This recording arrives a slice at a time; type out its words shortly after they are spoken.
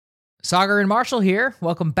Sagar and Marshall here.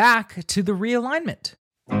 Welcome back to the realignment.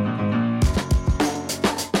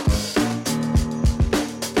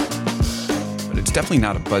 But it's definitely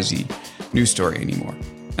not a buzzy news story anymore.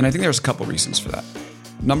 And I think there's a couple reasons for that.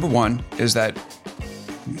 Number one is that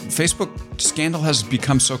Facebook scandal has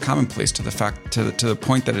become so commonplace to the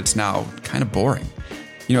point that it's now kind of boring.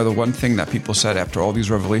 You know, the one thing that people said after all these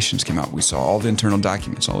revelations came out, we saw all the internal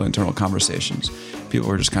documents, all the internal conversations. People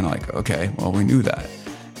were just kind of like, okay, well, we knew that.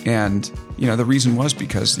 And, you know, the reason was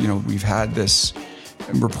because, you know, we've had this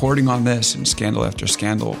reporting on this and scandal after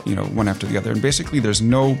scandal, you know, one after the other. And basically there's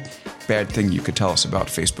no bad thing you could tell us about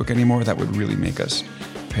Facebook anymore that would really make us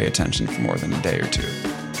pay attention for more than a day or two.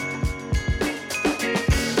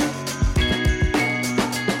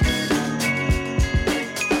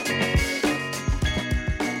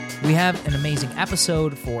 We have an amazing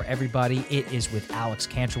episode for everybody. It is with Alex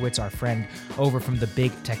Kantrowitz, our friend over from the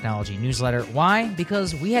Big Technology newsletter. Why?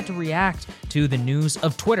 Because we had to react to the news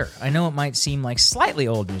of Twitter. I know it might seem like slightly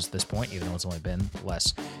old news at this point, even though it's only been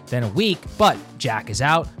less than a week, but Jack is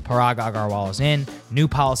out, Parag Agarwal is in, new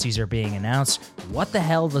policies are being announced. What the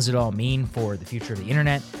hell does it all mean for the future of the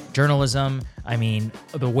internet, journalism? I mean,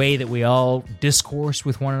 the way that we all discourse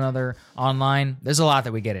with one another online. There's a lot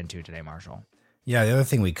that we get into today, Marshall. Yeah, the other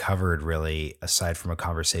thing we covered, really, aside from a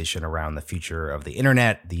conversation around the future of the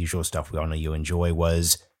internet, the usual stuff we all know you enjoy,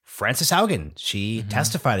 was Frances Haugen. She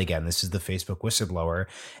testified again. This is the Facebook whistleblower.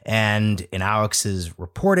 And in Alex's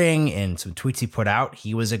reporting and some tweets he put out,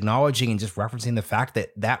 he was acknowledging and just referencing the fact that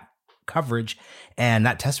that coverage and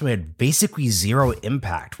that testimony had basically zero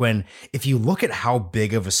impact. When, if you look at how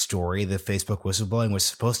big of a story the Facebook whistleblowing was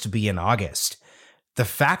supposed to be in August, the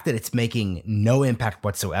fact that it's making no impact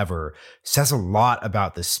whatsoever says a lot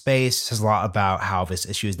about the space, says a lot about how this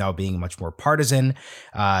issue is now being much more partisan.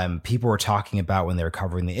 People were talking about when they were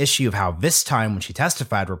covering the issue of how this time when she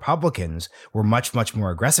testified, Republicans were much, much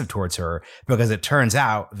more aggressive towards her, because it turns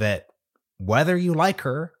out that whether you like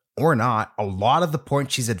her or not, a lot of the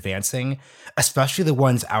points she's advancing, especially the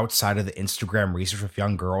ones outside of the Instagram research with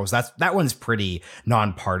young girls, that one's pretty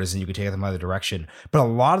nonpartisan. You could take it in either direction. But a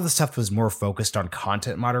lot of the stuff was more focused on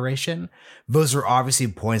content moderation. Those are obviously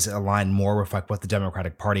points that align more with like what the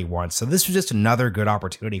Democratic Party wants. So this was just another good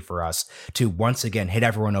opportunity for us to once again hit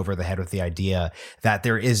everyone over the head with the idea that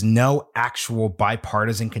there is no actual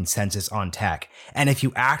bipartisan consensus on tech. And if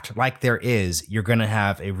you act like there is, you're going to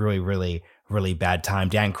have a really bad time.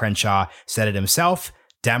 Dan Crenshaw said it himself.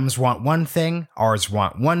 Dems want one thing. Ours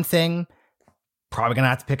want one thing. Probably going to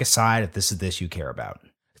have to pick a side if this is the issue you care about.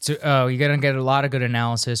 So, you're going to get a lot of good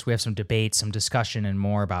analysis. We have some debate, some discussion, and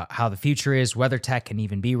more about how the future is, whether tech can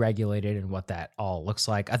even be regulated, and what that all looks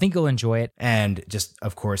like. I think you'll enjoy it. And just,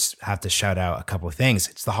 of course, have to shout out a couple of things.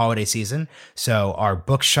 It's the holiday season, so our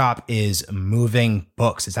bookshop is moving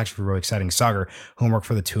books. It's actually really exciting. Sagar, homework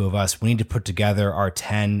for the two of us. We need to put together our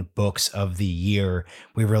 10 books of the year.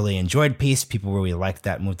 We really enjoyed Peace. People really liked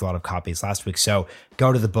that. Moved a lot of copies last week. So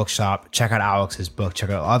go to the bookshop, check out Alex's book, check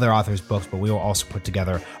out other authors' books, but we will also put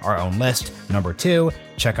together our own list. Number 2,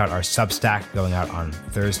 check out our Substack going out on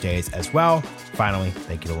Thursdays as well. Finally,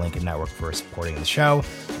 thank you to Lincoln Network for supporting the show.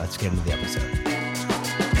 Let's get into the episode.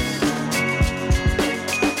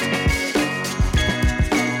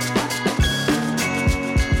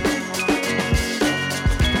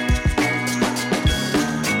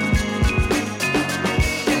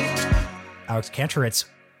 Alex Kantrowitz,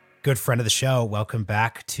 good friend of the show. Welcome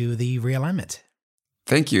back to the realignment.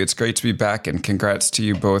 Thank you. It's great to be back, and congrats to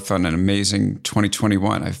you both on an amazing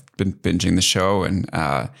 2021. I've been binging the show, and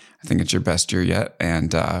I think it's your best year yet,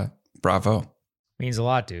 and bravo. Means a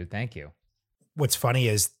lot, dude. Thank you. What's funny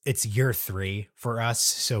is it's year 3 for us.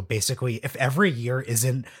 So basically, if every year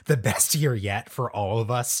isn't the best year yet for all of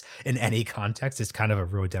us in any context, it's kind of a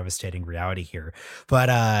real devastating reality here.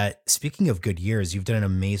 But speaking of good years, you've done an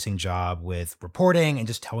amazing job with reporting and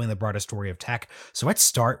just telling the broader story of tech. So let's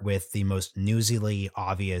start with the most newsily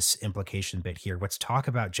obvious implication bit here. Let's talk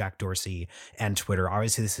about Jack Dorsey and Twitter.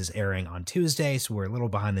 Obviously, this is airing on Tuesday, so we're a little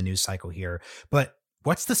behind the news cycle here. But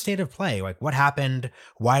what's the state of play? Like, what happened?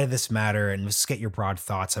 Why did this matter? And just get your broad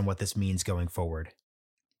thoughts on what this means going forward.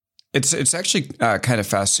 It's actually kind of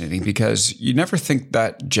fascinating because you never think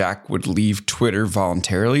that Jack would leave Twitter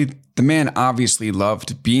voluntarily. The man obviously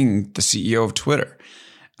loved being the CEO of Twitter.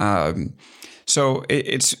 So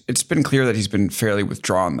it's been clear that he's been fairly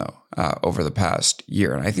withdrawn, though, over the past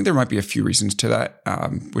year. And I think there might be a few reasons to that,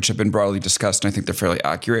 which have been broadly discussed, and I think they're fairly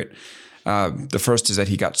accurate. The first is that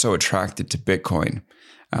he got so attracted to Bitcoin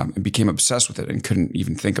and became obsessed with it and couldn't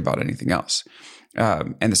even think about anything else.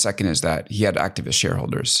 And the second is that he had activist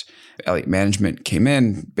shareholders. Elliott Management came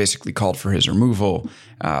in, basically called for his removal,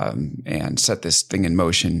 and set this thing in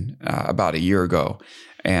motion about a year ago.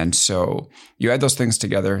 And so you add those things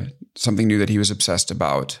together, something new that he was obsessed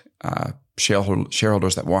about,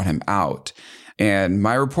 shareholders that want him out. And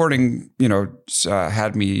my reporting,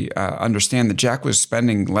 had me understand that Jack was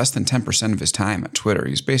spending less than 10% of his time at Twitter.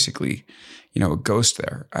 He's basically, a ghost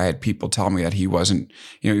there. I had people tell me that he wasn't,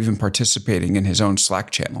 even participating in his own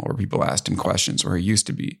Slack channel where people asked him questions, where he used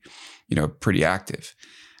to be, pretty active.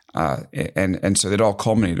 And so it all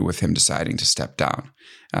culminated with him deciding to step down.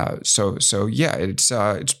 So yeah, it's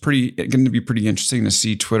going to be pretty interesting to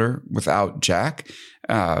see Twitter without Jack.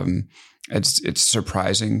 It's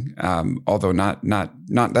surprising, although not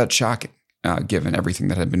that shocking, given everything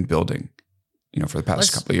that had been building, for the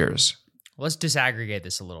past couple of years. Let's disaggregate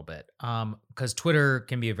this a little bit, because Twitter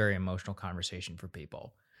can be a very emotional conversation for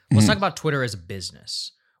people. Let's talk about Twitter as a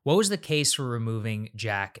business. What was the case for removing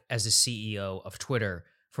Jack as the CEO of Twitter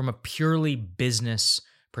from a purely business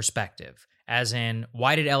perspective? As in,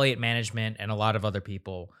 why did Elliott Management and a lot of other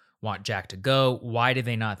people want Jack to go? Why did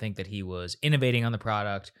they not think that he was innovating on the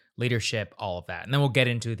product, leadership, all of that? And then we'll get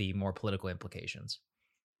into the more political implications.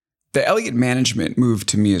 The Elliott Management move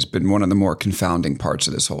to me has been one of the more confounding parts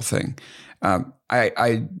of this whole thing.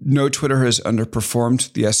 I know Twitter has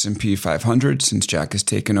underperformed the S&P 500 since Jack has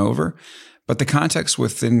taken over, but the context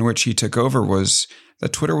within which he took over was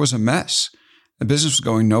that Twitter was a mess. The business was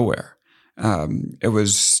going nowhere. It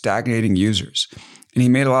was stagnating users. And he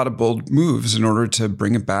made a lot of bold moves in order to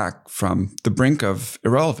bring it back from the brink of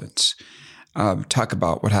irrelevance. Talk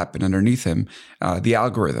about what happened underneath him. The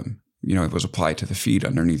algorithm, it was applied to the feed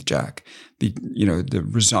underneath Jack. The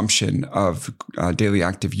resumption of daily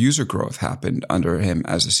active user growth happened under him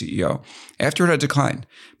as the CEO. After it had declined.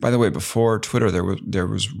 By the way, before Twitter, there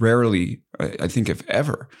was rarely, I think if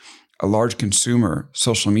ever, a large consumer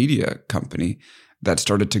social media company that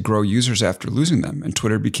started to grow users after losing them, and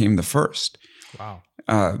Twitter became the first. Wow.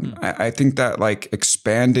 I think that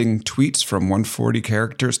expanding tweets from 140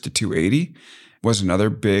 characters to 280 was another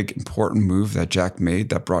big important move that Jack made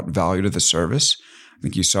that brought value to the service. I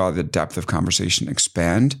think you saw the depth of conversation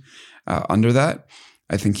expand under that.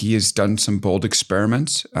 I think he has done some bold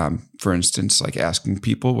experiments. For instance, like asking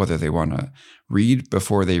people whether they want to read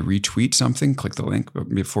before they retweet something, click the link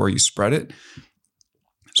before you spread it.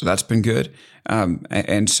 So that's been good.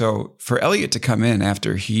 And so for Elliott to come in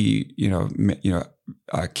after he,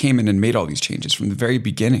 came in and made all these changes from the very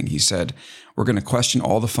beginning, he said, we're going to question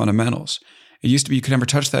all the fundamentals. It used to be you could never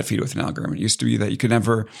touch that feed with an algorithm. It used to be that you could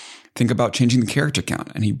never think about changing the character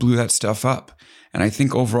count, and he blew that stuff up. And I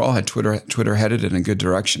think overall had Twitter headed in a good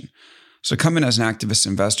direction. So come in as an activist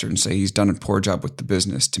investor and say he's done a poor job with the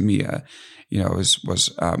business, to me,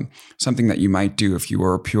 was something that you might do if you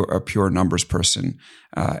were a pure numbers person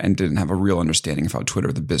and didn't have a real understanding of how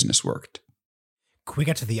Twitter, the business, worked. Can we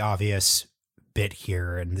get to the obvious bit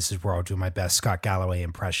here? And this is where I'll do my best Scott Galloway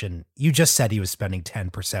impression. You just said he was spending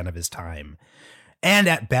 10% of his time. And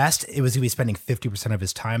at best, it was he was spending 50% of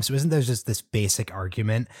his time. So isn't there just this basic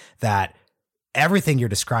argument that everything you're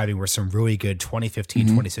describing were some really good 2015,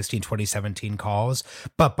 2016, 2017 calls,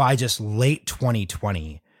 but by just late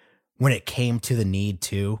 2020, when it came to the need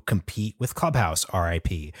to compete with Clubhouse,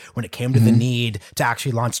 RIP, when it came to the need to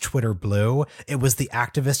actually launch Twitter Blue, it was the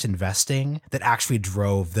activist investing that actually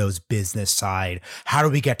drove those business side. How do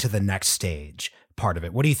we get to the next stage part of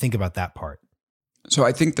it? What do you think about that part? So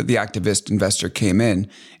I think that the activist investor came in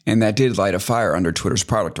and that did light a fire under Twitter's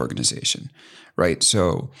product organization, right?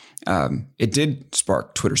 So it did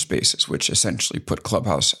spark Twitter Spaces, which essentially put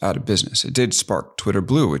Clubhouse out of business. It did spark Twitter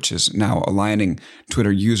Blue, which is now aligning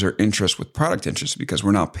Twitter user interest with product interest because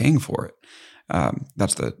we're not paying for it.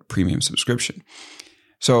 That's the premium subscription.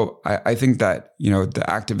 So I think that, the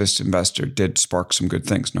activist investor did spark some good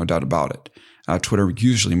things, no doubt about it. Twitter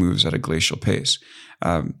usually moves at a glacial pace.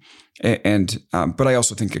 But I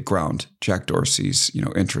also think it ground Jack Dorsey's,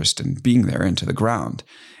 interest in being there into the ground.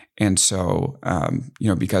 And so,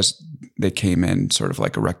 because they came in sort of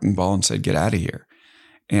like a wrecking ball and said, get out of here.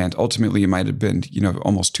 And ultimately it might have been,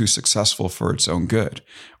 almost too successful for its own good,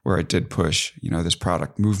 where it did push, this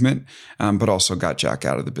product movement, but also got Jack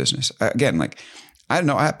out of the business. Again, I don't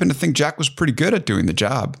know, I happen to think Jack was pretty good at doing the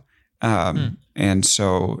job. And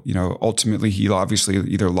so, ultimately he obviously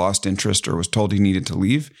either lost interest or was told he needed to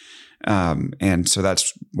leave. And so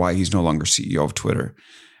that's why he's no longer CEO of Twitter.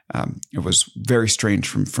 It was very strange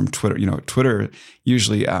from Twitter. Twitter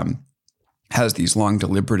usually has these long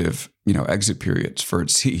deliberative, exit periods for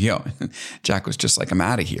its CEO. Jack was just like, I'm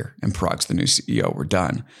out of here. And Parag's the new CEO. We're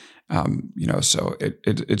done. So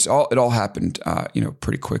it all happened,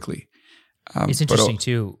 pretty quickly. It's interesting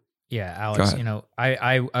too. Yeah, Alex,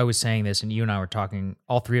 I was saying this and you and I were talking,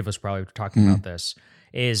 all three of us probably were talking about this,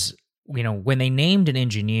 is, when they named an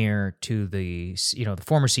engineer to the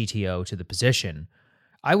former CTO to the position,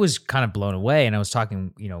 I was kind of blown away. And I was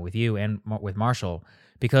talking, with you and with Marshall,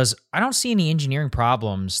 because I don't see any engineering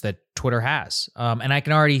problems that Twitter has. And I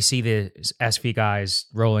can already see the SV guys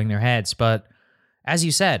rolling their heads. But as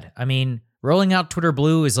you said, I mean, rolling out Twitter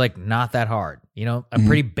Blue is like not that hard. A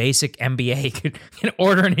pretty basic MBA can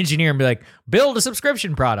order an engineer and be like, build a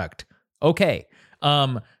subscription product. Okay.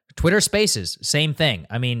 Twitter Spaces, same thing.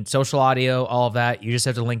 I mean, social audio, all of that. You just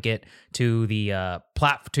have to link it to the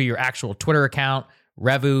to your actual Twitter account,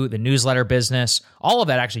 Revu, the newsletter business. All of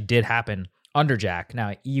that actually did happen under Jack.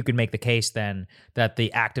 Now, you can make the case then that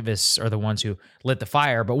the activists are the ones who lit the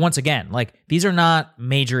fire. But once again, like, these are not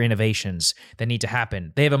major innovations that need to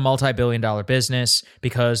happen. They have a multi-billion-dollar business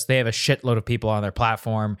because they have a shitload of people on their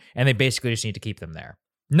platform, and they basically just need to keep them there.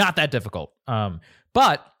 Not that difficult.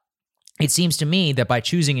 But it seems to me that by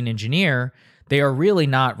choosing an engineer, they are really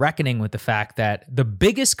not reckoning with the fact that the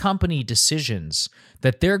biggest company decisions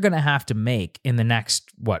that they're going to have to make in the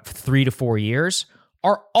next, 3 to 4 years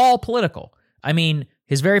are all political. I mean,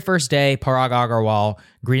 his very first day, Parag Agrawal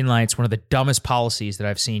greenlights one of the dumbest policies that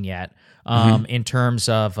I've seen yet, in terms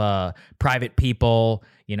of private people,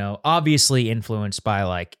 obviously influenced by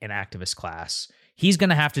like an activist class. He's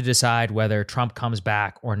going to have to decide whether Trump comes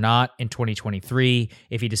back or not in 2023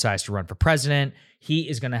 if he decides to run for president. He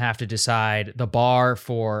is going to have to decide the bar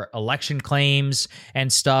for election claims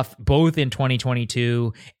and stuff, both in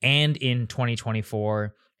 2022 and in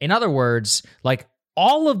 2024. In other words, like,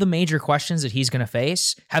 all of the major questions that he's going to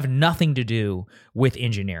face have nothing to do with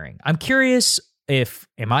engineering. I'm curious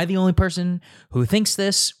am I the only person who thinks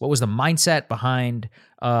this? What was the mindset behind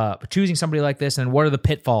choosing somebody like this? And what are the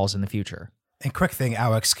pitfalls in the future? And quick thing,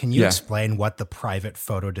 Alex, can you explain what the private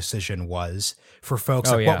photo decision was for folks?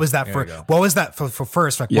 What was that for? What was that for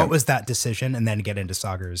first? What was that decision? And then get into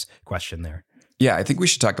Sagar's question there. Yeah, I think we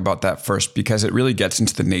should talk about that first because it really gets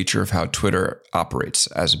into the nature of how Twitter operates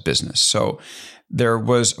as a business. So there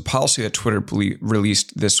was a policy that Twitter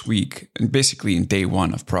released this week, and basically in day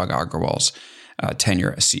one of Parag Agrawal's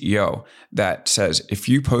tenure as CEO, that says if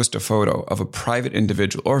you post a photo of a private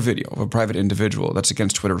individual or video of a private individual, that's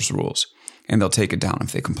against Twitter's rules, and they'll take it down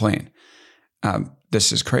if they complain.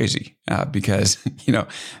 This is crazy because,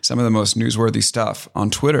 some of the most newsworthy stuff on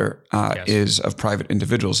Twitter is of private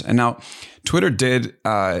individuals. And now Twitter did,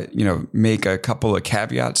 make a couple of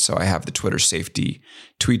caveats. So I have the Twitter safety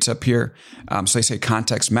tweets up here. So they say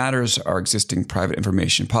context matters. Our existing private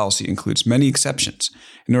information policy includes many exceptions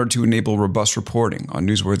in order to enable robust reporting on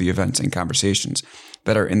newsworthy events and conversations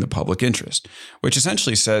that are in the public interest, which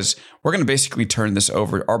essentially says we're going to basically turn this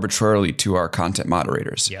over arbitrarily to our content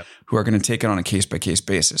moderators who are going to take it on a case-by-case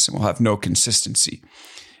basis, and we'll have no consistency,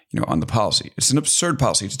 on the policy. It's an absurd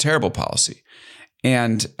policy. It's a terrible policy.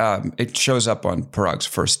 And it shows up on Parag's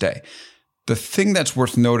first day. The thing that's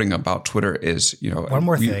worth noting about Twitter is, one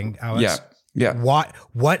more thing, Alex. Yeah.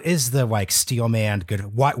 What is the steelman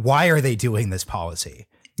good? Why are they doing this policy?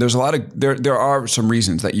 There's a lot of there are some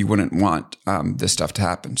reasons that you wouldn't want this stuff to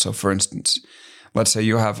happen. So, for instance, let's say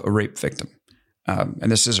you have a rape victim,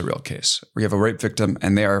 and this is a real case. We have a rape victim,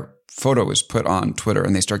 and their photo is put on Twitter,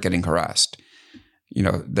 and they start getting harassed.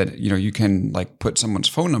 You can put someone's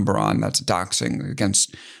phone number on. That's doxing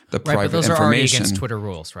against the private information. But those are already against Twitter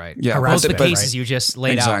rules, right? Yeah, most of the cases you just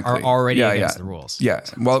laid out are already against the rules. Yeah,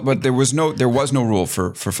 well, but there was no rule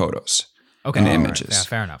for photos. And images. Right. Yeah,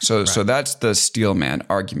 fair enough. So that's the steelman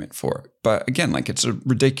argument for it. But again, it's a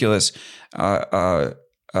ridiculous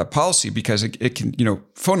policy because it can,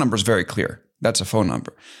 phone number is very clear. That's a phone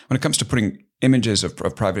number. When it comes to putting images of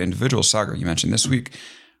private individuals, Sagar, you mentioned this week,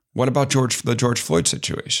 what about the George Floyd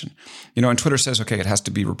situation? And Twitter says, okay, it has to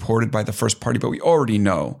be reported by the first party, but we already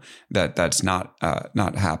know that that's not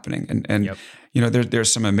happening. And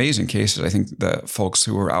there's some amazing cases. I think the folks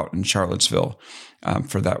who were out in Charlottesville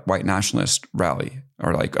for that white nationalist rally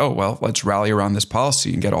are like, oh, well, let's rally around this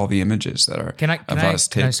policy and get all the images that are us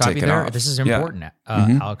taken off. This is important,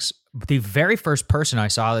 Alex. The very first person I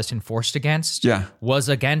saw this enforced against was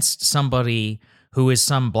against somebody who is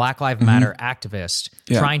some Black Lives Matter activist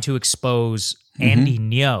trying to expose Andy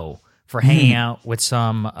Ngo for hanging out with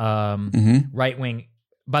some right-wing.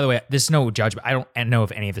 By the way, this is no judgment. I don't know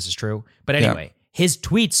if any of this is true. But anyway, his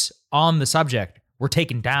tweets on the subject were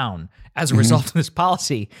taken down as a result of this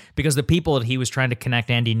policy, because the people that he was trying to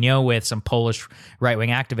connect Andy Ngo with, some Polish right-wing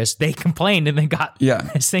activists, they complained and they got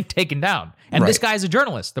this thing taken down. And this guy is a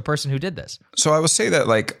journalist, the person who did this. So I will say that,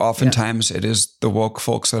 like, oftentimes it is the woke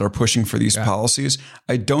folks that are pushing for these policies.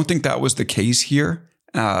 I don't think that was the case here.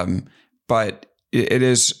 But it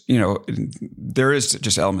is, there is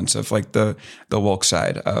just elements of like the woke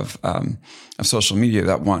side of social media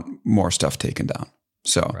that want more stuff taken down.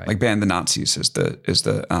 So like ban the Nazis is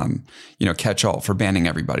the catch-all for banning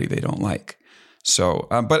everybody they don't like. So,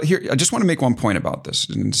 but here, I just want to make one point about this,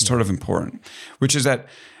 and it's sort of important, which is that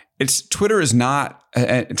Twitter is not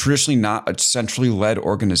traditionally not a centrally led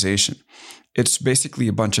organization. It's basically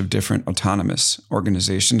a bunch of different autonomous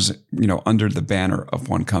organizations, under the banner of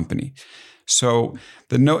one company. So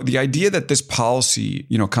the idea that this policy,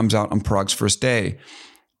 comes out on Parag's first day,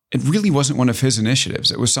 it really wasn't one of his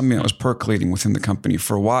initiatives. It was something that was percolating within the company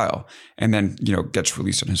for a while, and then, gets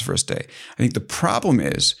released on his first day. I think the problem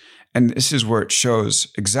is, and this is where it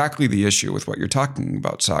shows exactly the issue with what you're talking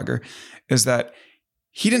about, Sagar, is that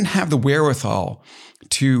he didn't have the wherewithal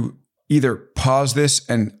to either pause this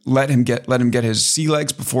and let him get his sea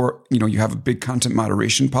legs before, you have a big content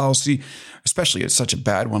moderation policy, especially it's such a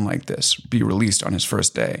bad one like this, be released on his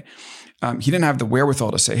first day. He didn't have the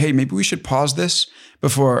wherewithal to say, hey, maybe we should pause this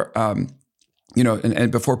before,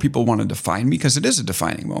 and before people want to define me, because it is a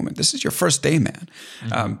defining moment. This is your first day, man.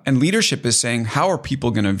 And leadership is saying, how are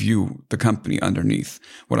people going to view the company underneath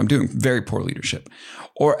what I'm doing? Very poor leadership.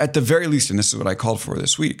 Or at the very least, and this is what I called for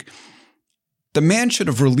this week, the man should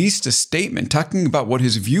have released a statement talking about what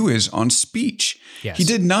his view is on speech. Yes. He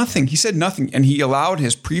did nothing. He said nothing. And he allowed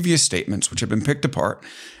his previous statements, which have been picked apart,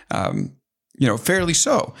 fairly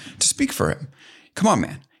so, to speak for him. Come on,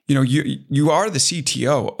 man. You were the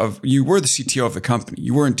CTO of the company.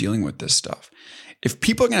 You weren't dealing with this stuff. If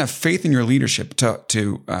people are going to have faith in your leadership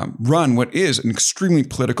to run what is an extremely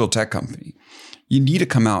political tech company, you need to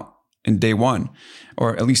come out in day one,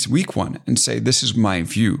 or at least week one, and say, this is my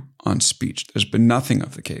view on speech. There's been nothing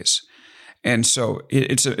of the case. And so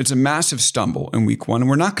it's a massive stumble in week one. And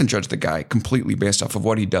we're not going to judge the guy completely based off of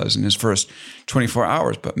what he does in his first 24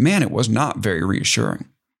 hours. But man, it was not very reassuring.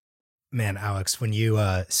 Man, Alex, when you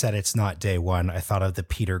said it's not day one, I thought of the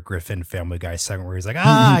Peter Griffin Family Guy segment where he's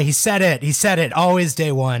like, he said it, always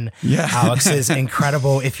day one. Yeah. Alex is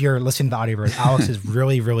incredible. If you're listening to the audio version, Alex is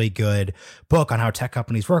really, really good book on how tech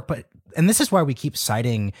companies work. And this is why we keep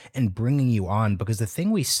citing and bringing you on, because the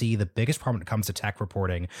thing we see, the biggest problem when it comes to tech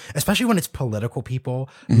reporting, especially when it's political people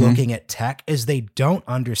looking at tech, is they don't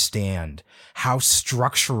understand how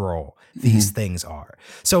structural these things are.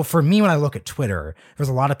 So for me, when I look at Twitter, there's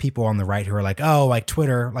a lot of people on the right who are like, oh, like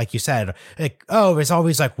Twitter, like you said, like, oh, there's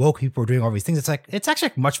always like woke people are doing all these things. It's like, it's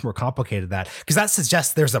actually much more complicated than that, because that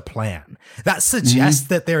suggests there's a plan. That suggests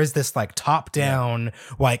that there is this like top down,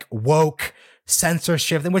 like woke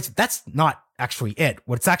censorship, which that's not actually it.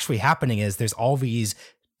 What's actually happening is there's all these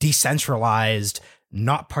decentralized,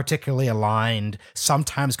 not particularly aligned,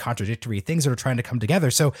 sometimes contradictory things that are trying to come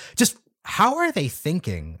together. So just how are they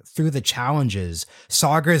thinking through the challenges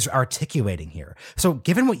Sagar is articulating here? So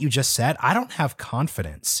given what you just said, I don't have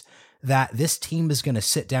confidence that this team is going to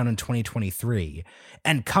sit down in 2023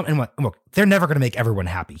 and come and look, they're never going to make everyone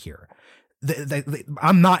happy here.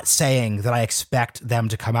 I'm not saying that I expect them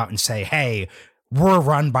to come out and say, hey, we're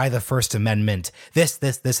run by the First Amendment, this,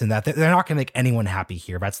 and that. They're not going to make anyone happy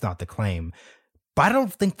here. That's not the claim. But I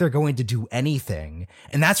don't think they're going to do anything.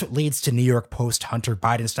 And that's what leads to New York Post Hunter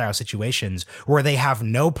Biden style situations where they have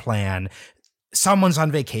no plan. Someone's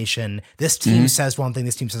on vacation. This team says one thing,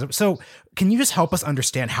 this team says. So can you just help us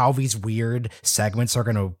understand how these weird segments are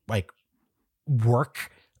going to like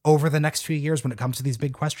work over the next few years when it comes to these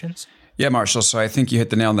big questions? Yeah, Marshall. So I think you hit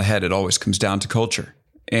the nail on the head. It always comes down to culture.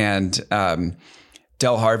 And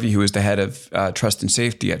Del Harvey, who is the head of trust and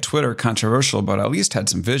safety at Twitter, controversial, but at least had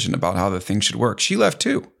some vision about how the thing should work. She left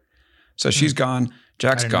too. So she's gone.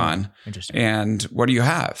 Jack's gone. Interesting. And what do you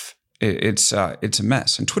have? It's a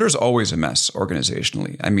mess. And Twitter's always a mess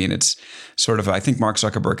organizationally. I mean, it's sort of, I think Mark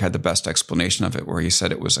Zuckerberg had the best explanation of it, where he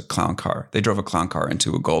said it was a clown car. They drove a clown car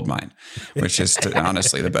into a gold mine, which is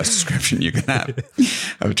honestly the best description you can have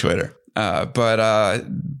of Twitter. But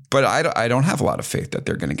I don't have a lot of faith that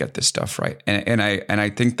they're going to get this stuff right. And I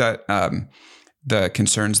think that the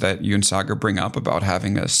concerns that you and Sagar bring up about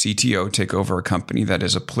having a CTO take over a company that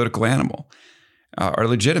is a political animal are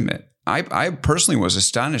legitimate. I personally was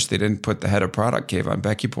astonished they didn't put the head of product, Kayvon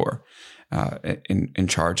Beckipor, in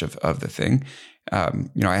charge of the thing.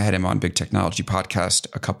 I had him on Big Technology Podcast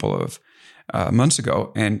a couple of months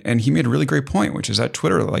ago, and he made a really great point, which is that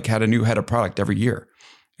Twitter like had a new head of product every year.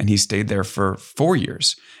 and he stayed there for 4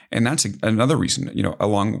 years. And that's another reason,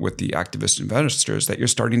 along with the activist investors, that you're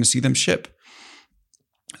starting to see them ship.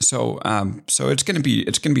 So it's going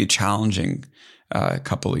to be a challenging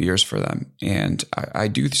couple of years for them, and I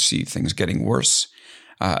do see things getting worse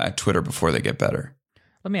at Twitter before they get better.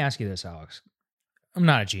 Let me ask you this, Alex. I'm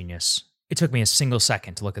not a genius. It took me a single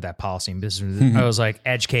second to look at that policy. I was like,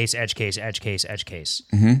 edge case, edge case, edge case, edge case.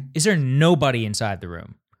 Is there nobody inside the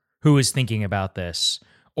room who is thinking about this,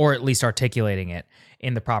 or at least articulating it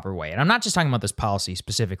in the proper way? And I'm not just talking about this policy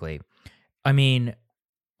specifically. I mean,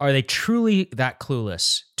 are they truly that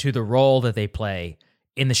clueless to the role that they play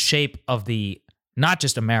in the shape of the not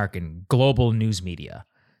just American, global news media?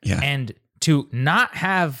 Yeah. And to not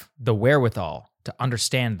have the wherewithal to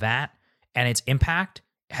understand that and its impact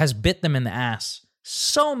has bit them in the ass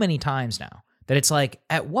so many times now that it's like,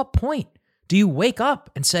 at what point do you wake up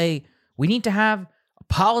and say, we need to have a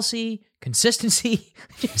policy, consistency?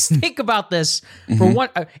 Just think about this for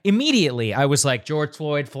what immediately I was like, George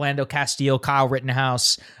Floyd, Philando Castile, Kyle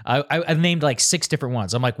Rittenhouse. I've named like 6 different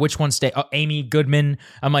ones. I'm like, which one Amy Goodman.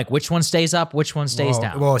 I'm like, which one stays up? Which one stays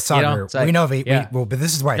down? Well, Sagar, we know but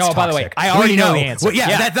this is why it's toxic. By the way, I already know the answer.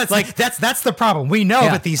 Well, that's the problem. We know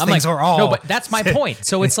that these things are all. No, but that's my point.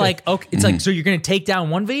 So it's like, okay, it's like, so you're going to take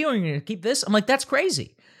down one video and you're going to keep this? I'm like, that's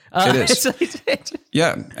crazy. It is.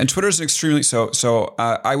 Yeah. And Twitter is extremely,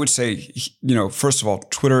 I would say, first of all,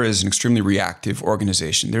 Twitter is an extremely reactive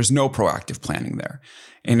organization. There's no proactive planning there.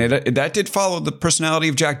 And that did follow the personality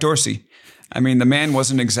of Jack Dorsey. I mean, the man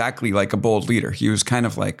wasn't exactly like a bold leader. He was kind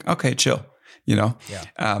of like, okay, chill,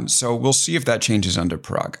 Yeah. So we'll see if that changes under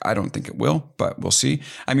Parag. I don't think it will, but we'll see.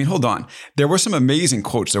 I mean, hold on. There were some amazing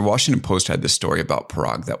quotes. The Washington Post had this story about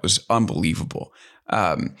Parag that was unbelievable,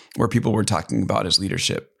 where people were talking about his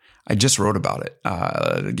leadership. I just wrote about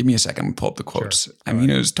it. Give me a second. I'm pull up the quotes. Sure. I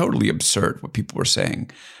mean, it was totally absurd what people were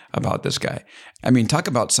saying about this guy. I mean, talk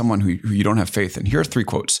about someone who you don't have faith in. Here are 3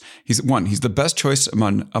 quotes. He's the best choice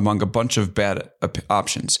among a bunch of bad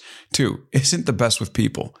options. 2, isn't the best with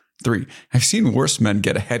people. 3, I've seen worse men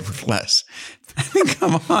get ahead with less. I mean,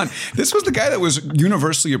 come on. This was the guy that was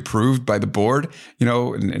universally approved by the board,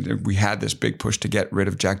 and we had this big push to get rid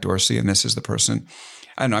of Jack Dorsey, and this is the person.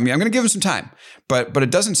 I don't know. I mean, I'm going to give him some time, but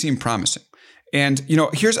it doesn't seem promising. And,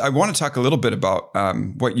 I want to talk a little bit about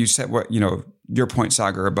what you said, your point,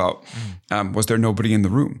 Sagar, about was there nobody in the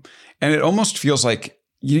room? And it almost feels like,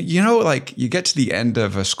 like you get to the end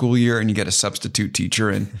of a school year and you get a substitute teacher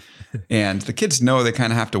and the kids know they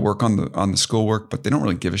kind of have to work on the schoolwork, but they don't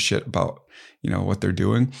really give a shit about, what they're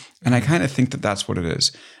doing. And I kind of think that that's what it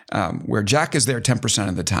is, where Jack is there 10%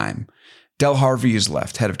 of the time. Del Harvey is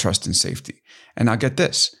left, head of trust and safety. And now get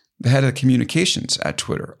this, the head of communications at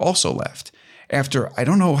Twitter also left after, I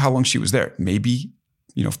don't know how long she was there, maybe,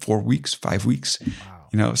 4 weeks, 5 weeks,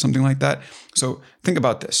 something like that. So think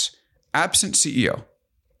about this. Absent CEO,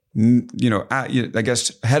 I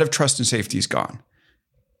guess head of trust and safety is gone.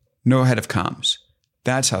 No head of comms.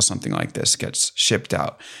 That's how something like this gets shipped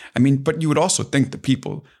out. I mean, but you would also think the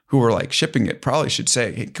people who are like shipping it probably should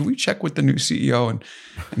say, hey, can we check with the new CEO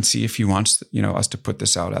and see if he wants, us to put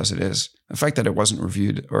this out as it is? The fact that it wasn't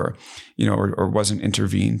reviewed or wasn't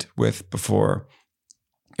intervened with before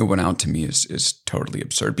it went out to me is totally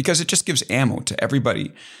absurd, because it just gives ammo to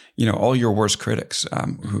everybody, all your worst critics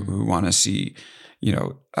who want to see,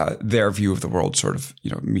 their view of the world sort of,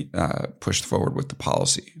 pushed forward with the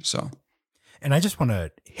policy. So. And I just want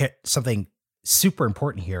to hit something super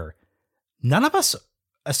important here. None of us,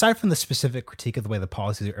 aside from the specific critique of the way the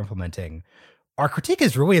policies are implementing, our critique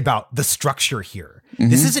is really about the structure here.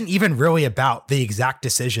 This isn't even really about the exact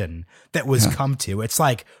decision that was come to. It's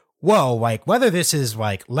like, whoa, like whether this is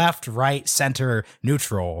like left, right, center,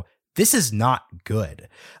 neutral, this is not good.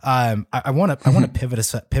 I want to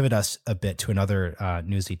pivot us a bit to another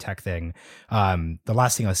newsy tech thing. The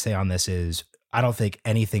last thing I'll say on this is, I don't think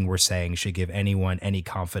anything we're saying should give anyone any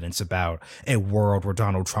confidence about a world where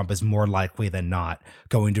Donald Trump is more likely than not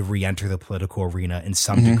going to re-enter the political arena in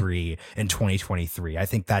some degree in 2023. I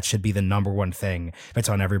think that should be the number one thing that's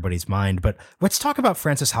on everybody's mind. But let's talk about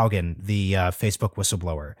Frances Haugen, the Facebook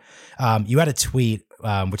whistleblower. You had a tweet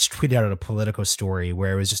which tweeted out a Politico story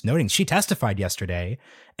where it was just noting she testified yesterday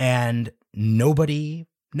and nobody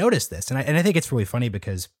noticed this. And I think it's really funny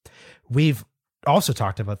because we've also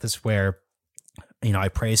talked about this where I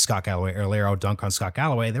praised Scott Galloway earlier. I'll dunk on Scott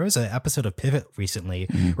Galloway. There was an episode of Pivot recently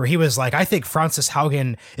where he was like, I think Frances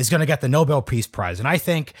Haugen is going to get the Nobel Peace Prize. And I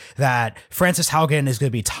think that Frances Haugen is going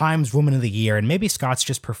to be Times Woman of the Year. And maybe Scott's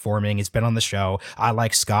just performing. He's been on the show. I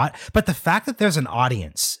like Scott. But the fact that there's an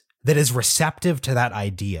audience that is receptive to that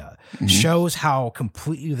idea shows how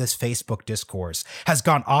completely this Facebook discourse has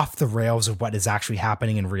gone off the rails of what is actually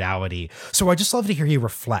happening in reality. So I'd just love to hear you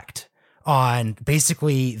reflect on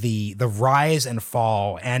basically the rise and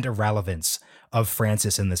fall and irrelevance of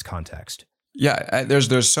Frances in this context. Yeah,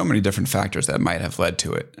 there's so many different factors that might have led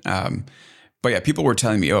to it. But yeah, people were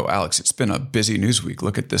telling me, oh, Alex, it's been a busy news week.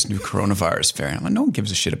 Look at this new coronavirus variant. I'm like, no one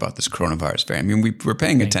gives a shit about this coronavirus variant. I mean, we're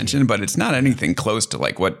paying attention, but it's not anything close to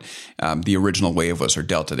like what the original wave was or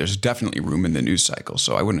Delta. There's definitely room in the news cycle.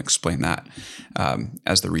 So I wouldn't explain that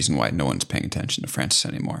as the reason why no one's paying attention to Frances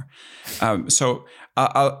anymore.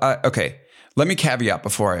 Okay, let me caveat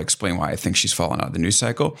before I explain why I think she's fallen out of the news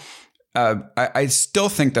cycle. I still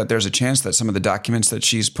think that there's a chance that some of the documents that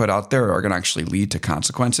she's put out there are going to actually lead to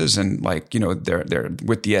consequences. And like, they're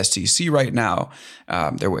with the SEC right now.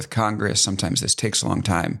 They're with Congress. Sometimes this takes a long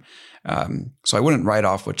time. So I wouldn't write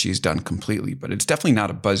off what she's done completely, but it's definitely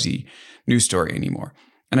not a buzzy news story anymore.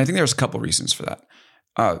 And I think there's a couple reasons for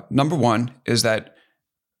that. Number one is that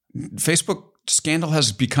Facebook scandal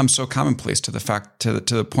has become so commonplace to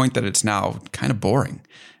the point that it's now kind of boring,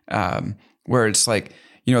 where it's like,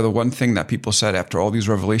 the one thing that people said after all these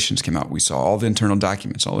revelations came out, we saw all the internal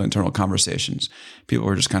documents, all the internal conversations. People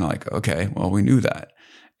were just kind of like, okay, well, we knew that.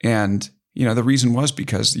 And, the reason was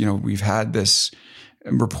because, we've had this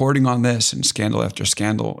reporting on this and scandal after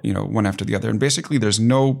scandal, one after the other. And basically there's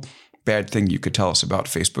no bad thing you could tell us about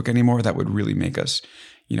Facebook anymore that would really make us,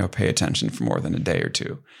 pay attention for more than a day or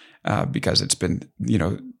two, because it's been,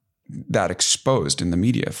 that exposed in the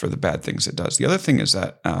media for the bad things it does. The other thing is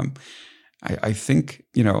that, I think,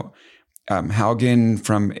 Haugen,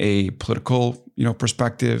 from a political,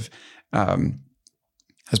 perspective,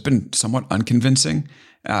 has been somewhat unconvincing.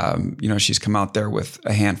 She's come out there with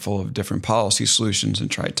a handful of different policy solutions and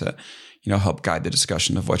tried to, help guide the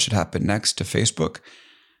discussion of what should happen next to Facebook.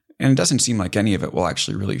 And it doesn't seem like any of it will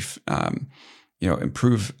actually really,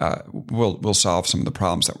 improve, will solve some of the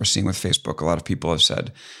problems that we're seeing with Facebook. A lot of people have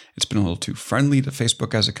said it's been a little too friendly to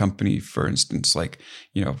Facebook as a company. For instance, like,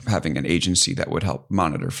 having an agency that would help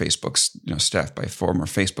monitor Facebook's, staffed by former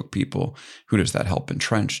Facebook people. Who does that help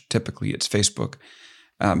entrench? Typically it's Facebook.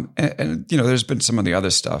 And there's been some of the other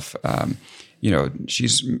stuff.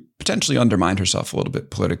 She's potentially undermined herself a little bit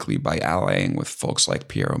politically by allying with folks like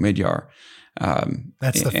Pierre Omidyar.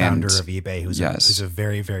 That's the founder of eBay, who's a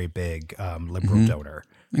very, very big liberal donor.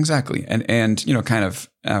 Exactly. And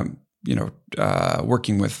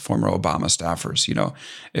working with former Obama staffers,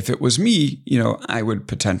 if it was me, I would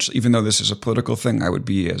potentially, even though this is a political thing, I would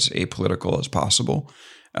be as apolitical as possible.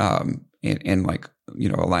 And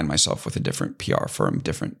align myself with a different PR firm,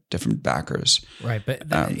 different backers. Right. But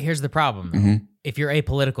here's the problem. If you're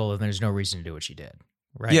apolitical, then there's no reason to do what she did.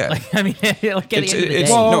 Right. Yeah. Like, I mean, at the end of the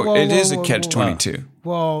day. It is a catch-22.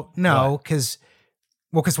 Well, no, because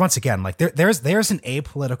once again, like there's an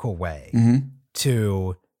apolitical way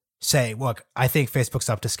to say, look, I think Facebook's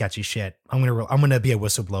up to sketchy shit. I'm gonna be a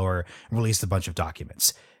whistleblower and release a bunch of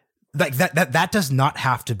documents. Like that does not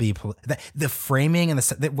have to be the framing and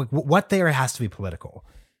what there has to be political.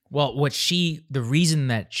 Well, the reason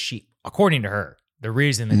that she, according to her, the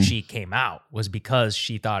reason that she came out was because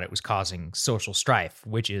she thought it was causing social strife,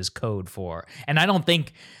 which is code for. And I don't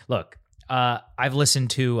think, look, I've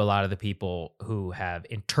listened to a lot of the people who have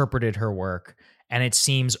interpreted her work, and it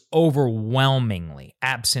seems overwhelmingly,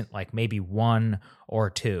 absent like maybe one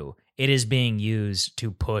or two, it is being used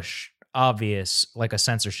to push obvious, like a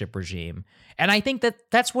censorship regime. And I think that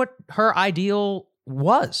that's what her ideal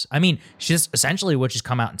was. I mean, she's essentially what she's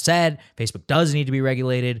come out and said. Facebook does need to be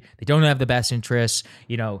regulated. They don't have the best interests.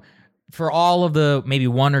 For all of the maybe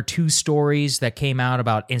one or two stories that came out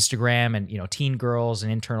about Instagram and, teen girls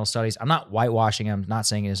and internal studies, I'm not whitewashing them, I'm not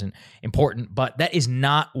saying it isn't important, but that is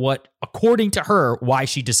not what, according to her, why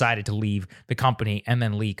she decided to leave the company and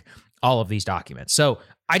then leak all of these documents. So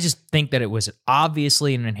I just think that it was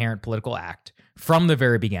obviously an inherent political act from the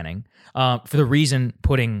very beginning, for the reason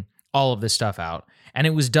putting all of this stuff out. And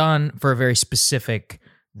it was done for a very specific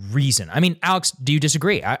reason. I mean, Alex, do you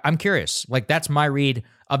disagree? I'm curious. Like, that's my read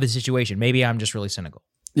of the situation. Maybe I'm just really cynical.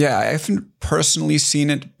 Yeah, I haven't personally seen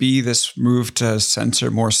it be this move to censor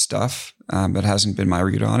more stuff. That hasn't been my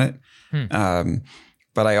read on it.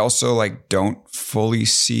 But I also don't fully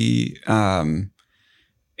see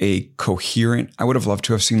a coherent, I would have loved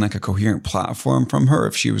to have seen a coherent platform from her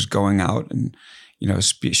if she was going out and,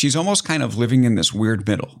 she's almost kind of living in this weird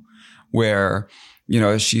middle where,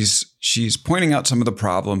 she's pointing out some of the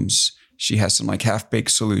problems. She has some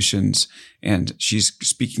half-baked solutions, and she's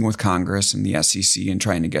speaking with Congress and the SEC and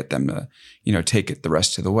trying to get them to, take it the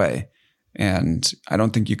rest of the way. And I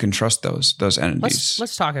don't think you can trust those entities.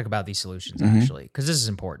 Let's talk about these solutions, actually, because this is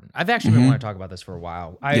important. I've actually been wanting to talk about this for a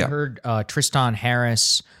while. I heard Tristan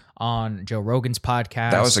Harris on Joe Rogan's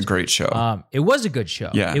podcast. That was a great show. It was a good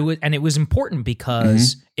show. Yeah. It was important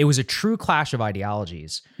because it was a true clash of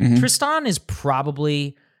ideologies. Tristan is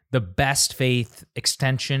probably the best faith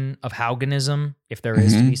extension of Haugenism, if there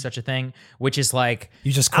is to be such a thing, which is like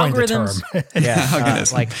you just coined algorithms. The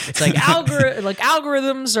term.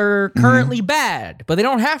 Algorithms are currently bad, but they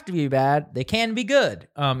don't have to be bad. They can be good.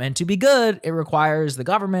 And to be good, it requires the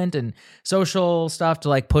government and social stuff to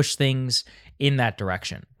like push things in that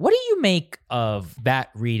direction. What do you make of that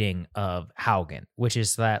reading of Haugen, which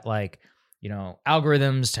is that like, you know,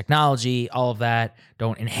 algorithms, technology, all of that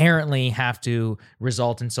don't inherently have to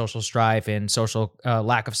result in social strife and social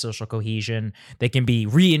lack of social cohesion. They can be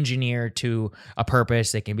re-engineered to a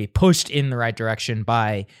purpose. They can be pushed in the right direction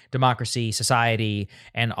by democracy, society,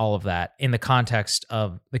 and all of that in the context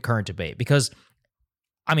of the current debate. Because,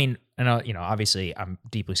 I mean, obviously I'm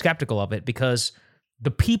deeply skeptical of it because the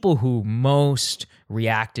people who most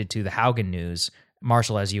reacted to the Haugen news,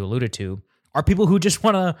 Marshall, as you alluded to, are people who just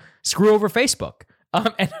want to screw over Facebook.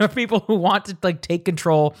 And are people who want to like take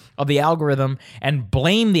control of the algorithm and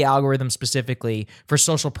blame the algorithm specifically for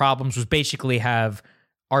social problems, which basically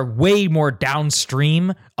are way more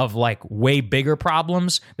downstream of like way bigger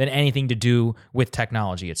problems than anything to do with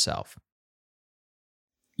technology itself.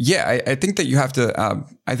 Yeah, I think that you have to.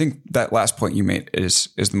 I think that last point you made is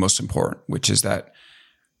the most important, which is that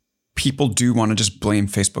people do want to just blame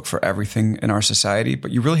Facebook for everything in our society, but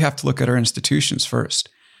you really have to look at our institutions first.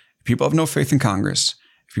 If people have no faith in Congress,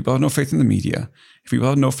 if people have no faith in the media, if people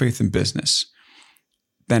have no faith in business,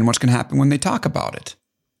 then what's going to happen when they talk about it?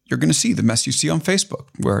 You're going to see the mess you see on Facebook,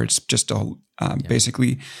 where it's just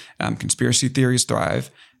basically conspiracy theories thrive,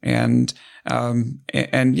 and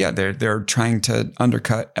they're trying to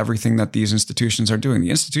undercut everything that these institutions are doing.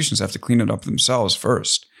 The institutions have to clean it up themselves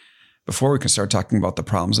first, before we can start talking about the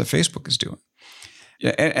problems that Facebook is doing.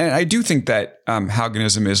 Yeah, and I do think that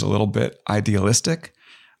Haugenism is a little bit idealistic,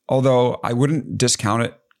 although I wouldn't discount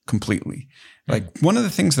it completely. Like one of the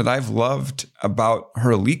things that I've loved about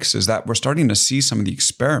her leaks is that we're starting to see some of the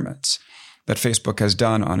experiments that Facebook has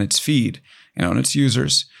done on its feed and on its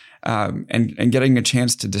users, and getting a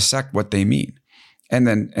chance to dissect what they mean, and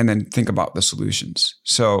then think about the solutions.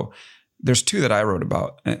 So there's two that I wrote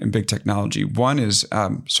about in big technology. One is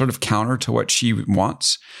sort of counter to what she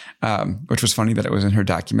wants, which was funny that it was in her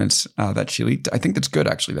documents that she leaked. I think that's good,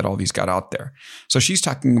 actually, that all these got out there. So she's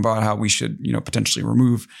talking about how we should, potentially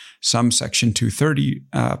remove some Section 230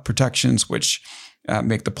 protections, which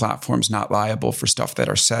make the platforms not liable for stuff that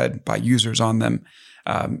are said by users on them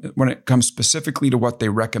when it comes specifically to what they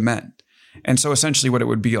recommend. And so essentially what it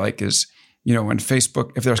would be like is, when Facebook,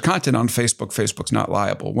 if there's content on Facebook, Facebook's not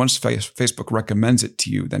liable. Once Facebook recommends it to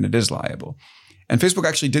you, then it is liable. And Facebook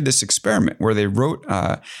actually did this experiment where they wrote,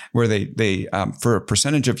 where they for a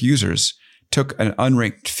percentage of users, took an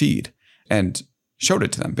unranked feed and showed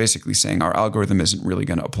it to them, basically saying our algorithm isn't really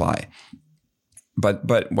going to apply.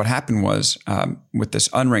 But what happened was with this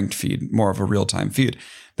unranked feed, more of a real-time feed,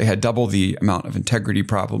 they had double the amount of integrity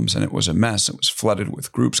problems, and it was a mess. It was flooded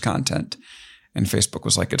with groups content. And Facebook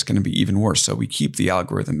was like, it's going to be even worse. So we keep the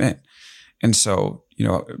algorithm in. And so,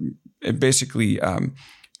 it basically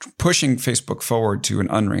pushing Facebook forward to an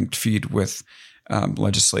unranked feed with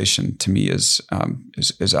legislation to me is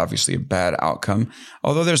obviously a bad outcome.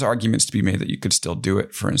 Although there's arguments to be made that you could still do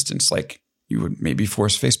it. For instance, like you would maybe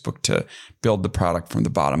force Facebook to build the product from the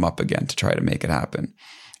bottom up again to try to make it happen.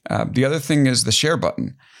 The other thing is the share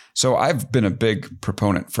button. So I've been a big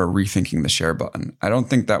proponent for rethinking the share button. I don't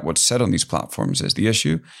think that what's said on these platforms is the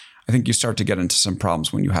issue. I think you start to get into some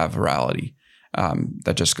problems when you have virality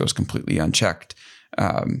that just goes completely unchecked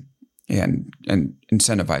and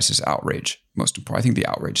incentivizes outrage. Most important, I think the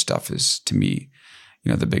outrage stuff is, to me,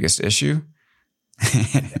 the biggest issue.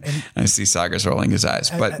 I see Sagar's rolling his eyes,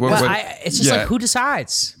 but it's just like, who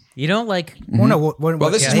decides? Like, well, no. Well,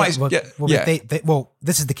 this is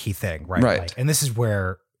this is the key thing, right? Right. Like, and this is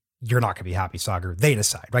where you're not going to be happy, Sagar. They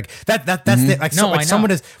decide, like that's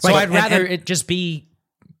someone is. So I'd rather it just be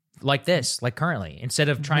like this, like currently, instead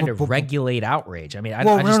of trying to regulate outrage. I mean, I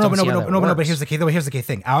just don't see how that works. But here's the key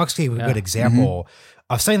thing. Alex gave a good example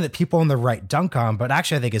of something that people on the right dunk on, but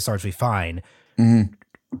actually I think it's largely fine.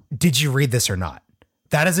 Did you read this or not?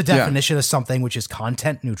 That is a definition of something which is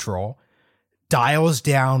content neutral, dials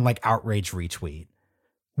down like outrage retweet.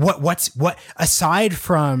 What aside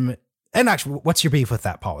from, and actually, what's your beef with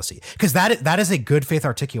that policy? Because that is a good faith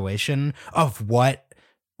articulation of what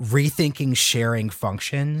rethinking sharing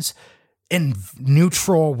functions in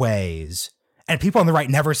neutral ways. And people on the right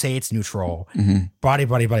never say it's neutral. Body.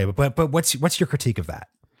 But what's your critique of that?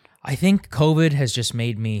 I think COVID has just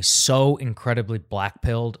made me so incredibly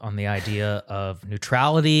black-pilled on the idea of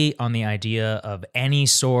neutrality, on the idea of any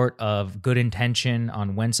sort of good intention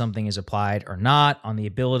on when something is applied or not, on the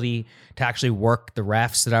ability to actually work the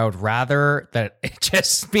refs, that I would rather that it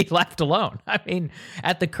just be left alone. I mean,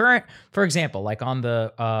 at the current, for example, like on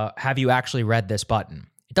the have you actually read this button?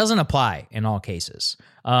 It doesn't apply in all cases.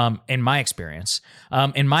 In my experience,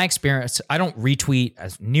 I don't retweet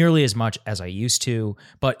as nearly as much as I used to,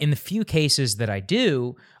 but in the few cases that I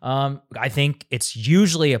do, I think it's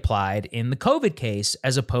usually applied in the COVID case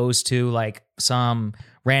as opposed to like some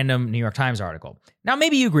random New York Times article. Now,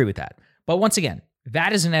 maybe you agree with that, but once again,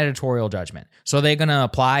 that is an editorial judgment. So are they going to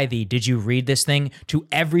apply the "did you read this thing" to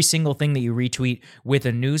every single thing that you retweet with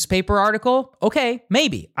a newspaper article? Okay,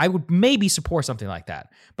 maybe. I would maybe support something like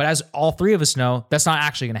that. But as all three of us know, that's not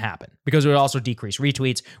actually going to happen because it would also decrease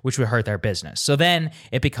retweets, which would hurt their business. So then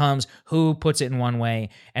it becomes who puts it in one way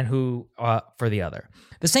and who for the other.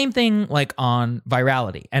 The same thing like on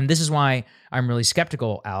virality. And this is why I'm really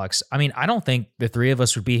skeptical, Alex. I mean, I don't think the three of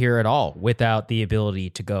us would be here at all without the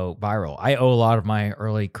ability to go viral. I owe a lot of my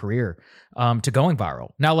early career to going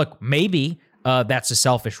viral. Now, look, maybe that's a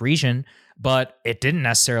selfish reason, but it didn't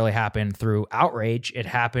necessarily happen through outrage. It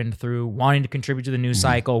happened through wanting to contribute to the news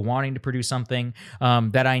cycle, wanting to produce something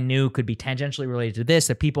that I knew could be tangentially related to this,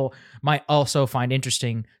 that people might also find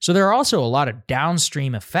interesting. So there are also a lot of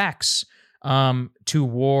downstream effects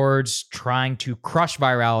towards trying to crush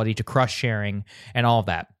virality, to crush sharing, and all of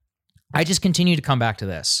that. I just continue to come back to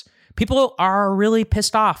this. People are really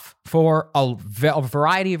pissed off for a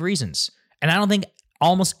variety of reasons. And I don't think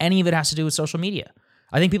almost any of it has to do with social media.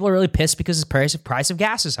 I think people are really pissed because the price of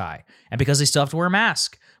gas is high and because they still have to wear a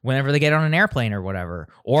mask whenever they get on an airplane or whatever.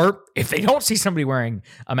 Or if they don't see somebody wearing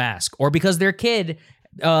a mask, or because their kid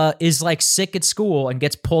is like sick at school and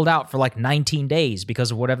gets pulled out for like 19 days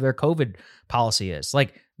because of whatever their COVID policy is.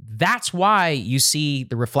 Like, that's why you see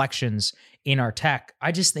the reflections in our tech.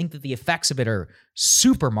 I just think that the effects of it are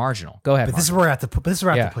super marginal. Go ahead. But Mark. this is where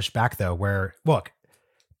I have to push back though, where look,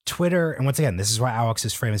 Twitter, and once again, this is why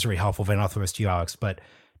Alex's frame is really helpful. Then I'll throw this to you, Alex, but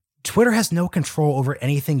Twitter has no control over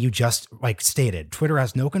anything you just like stated. Twitter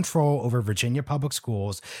has no control over Virginia public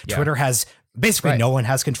schools. Yeah. Twitter has basically no one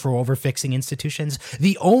has control over fixing institutions.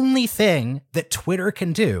 The only thing that Twitter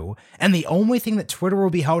can do, and the only thing that Twitter will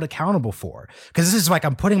be held accountable for, because this is like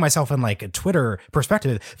I'm putting myself in like a Twitter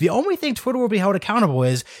perspective. The only thing Twitter will be held accountable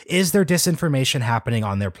is there disinformation happening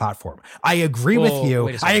on their platform? I agree with you.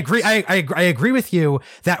 I agree with you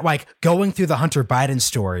that like going through the Hunter Biden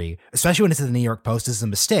story, especially when it's in the New York Post, is a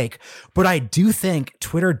mistake. But I do think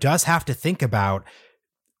Twitter does have to think about.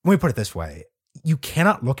 Let me put it this way. You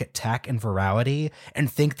cannot look at tech and virality and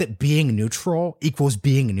think that being neutral equals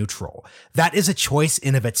being neutral. That is a choice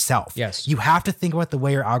in of itself. Yes. You have to think about the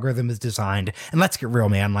way your algorithm is designed. And let's get real,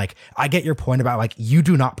 man. Like, I get your point about like, you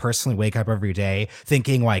do not personally wake up every day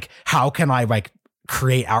thinking like, how can I like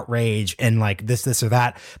create outrage and like this or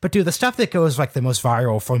that. But dude, the stuff that goes like the most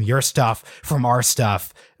viral from your stuff, from our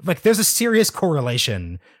stuff, like there's a serious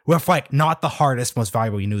correlation with like not the hardest, most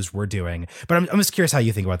valuable news we're doing. But I'm just curious how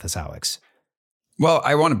you think about this, Alex. Well,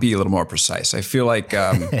 I want to be a little more precise. I feel like,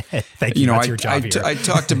 thank you. That's your job here. I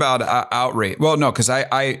talked about outrage. Well, no, because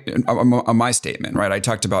on my statement, right, I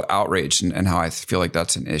talked about outrage and how I feel like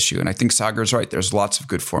that's an issue. And I think Sagar's right. There's lots of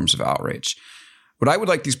good forms of outrage. What I would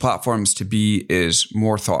like these platforms to be is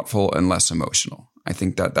more thoughtful and less emotional. I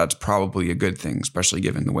think that that's probably a good thing, especially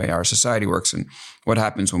given the way our society works and what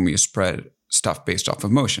happens when we spread stuff based off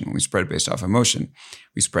of emotion. When we spread based off emotion,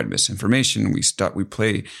 we spread misinformation. We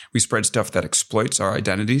spread stuff that exploits our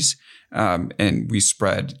identities, and we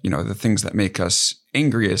spread, the things that make us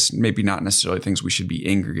angriest, maybe not necessarily things we should be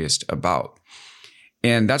angriest about.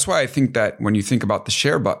 And that's why I think that when you think about the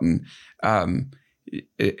share button,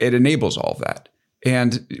 it enables all of that.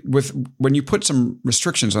 And when you put some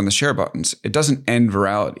restrictions on the share buttons, it doesn't end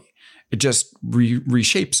virality. It just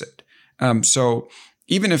reshapes it. So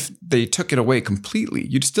even if they took it away completely,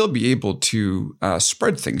 you'd still be able to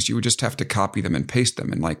spread things. You would just have to copy them and paste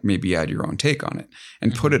them and like maybe add your own take on it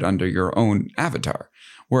and put it under your own avatar.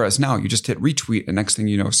 Whereas now you just hit retweet, and next thing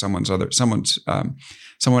you know, someone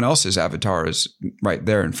else's avatar is right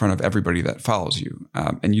there in front of everybody that follows you,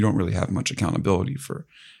 and you don't really have much accountability for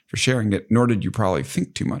sharing it. Nor did you probably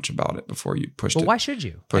think too much about it before you pushed it. But why should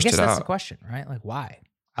you? I guess that's the question, right? Like, why?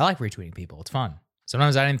 I like retweeting people. It's fun.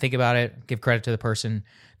 Sometimes I didn't think about it, give credit to the person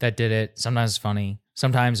that did it. Sometimes it's funny.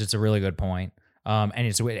 Sometimes it's a really good point. And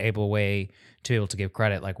it's a way to be able to give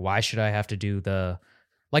credit. Like, why should I have to do the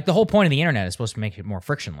Like the whole point of the internet is supposed to make it more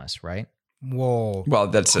frictionless, right? Well,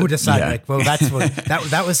 that's who decided? yeah. Like, well, that's what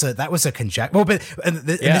that was a conjecture. Well, but and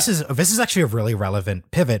this is actually a really relevant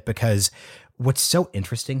pivot, because what's so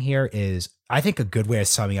interesting here is, I think a good way of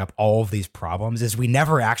summing up all of these problems is we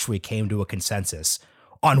never actually came to a consensus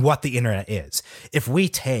on what the internet is. If we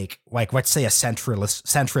take, like, let's say a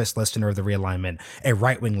centrist listener of the realignment, a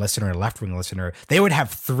right-wing listener, a left-wing listener, they would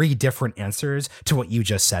have three different answers to what you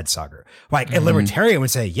just said, Sagar. Like, a libertarian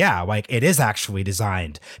would say, yeah, like, it is actually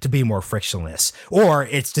designed to be more frictionless, or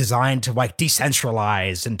it's designed to, like,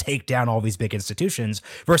 decentralize and take down all these big institutions,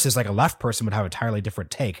 versus like a left person would have a entirely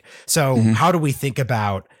different take. So how do we think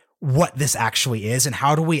about what this actually is, and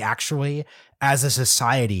how do we actually, as a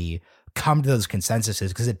society, come to those consensuses?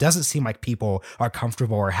 Because it doesn't seem like people are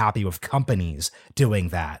comfortable or happy with companies doing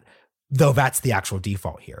that, though that's the actual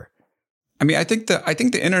default here. I mean, I think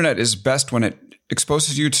the internet is best when it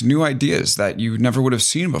exposes you to new ideas that you never would have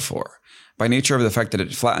seen before, by nature of the fact that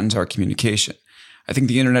it flattens our communication. I think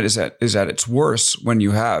the internet is at its worst when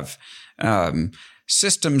you have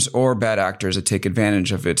systems or bad actors that take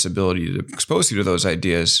advantage of its ability to expose you to those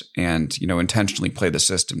ideas and, intentionally play the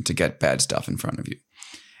system to get bad stuff in front of you.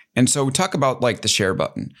 And so we talk about like the share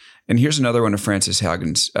button. And here's another one of Frances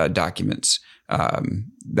Haugen's documents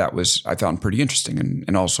that I found pretty interesting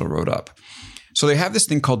and also wrote up. So they have this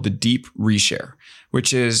thing called the deep reshare,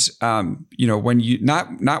 which is, when you,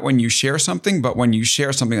 not when you share something, but when you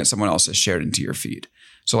share something that someone else has shared into your feed.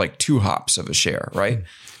 So like 2 hops of a share, right?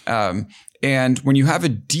 And when you have a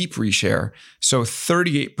deep reshare, so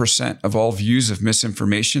 38% of all views of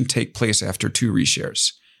misinformation take place after 2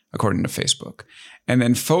 reshares, according to Facebook. And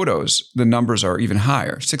then photos, the numbers are even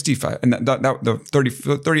higher, 65. And the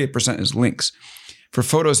 38% is links. For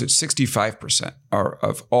photos, it's 65%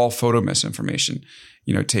 of all photo misinformation,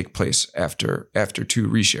 take place after 2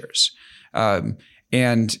 reshares.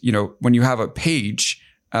 And when you have a page,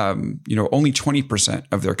 only 20%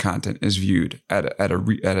 of their content is viewed at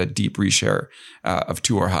a deep reshare of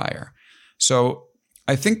 2 or higher. So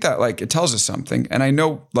I think that it tells us something. And I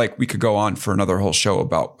know we could go on for another whole show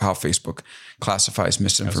about how Facebook classifies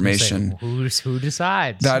misinformation. Who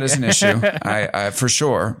decides? That is an issue. I for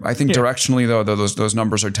sure. I think directionally though, those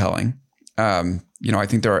numbers are telling. I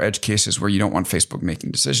think there are edge cases where you don't want Facebook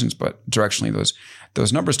making decisions, but directionally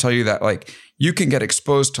those numbers tell you that you can get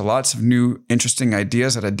exposed to lots of new interesting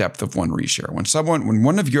ideas at a depth of 1 reshare. When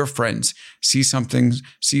one of your friends sees something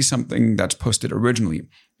that's posted originally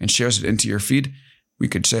and shares it into your feed, we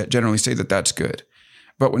could generally say that that's good.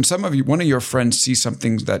 But when one of your friends sees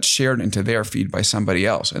something that's shared into their feed by somebody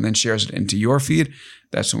else and then shares it into your feed,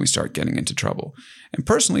 that's when we start getting into trouble. And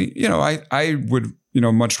personally, I would,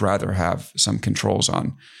 much rather have some controls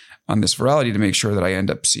on this virality to make sure that I end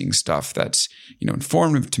up seeing stuff that's,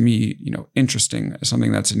 informative to me, interesting,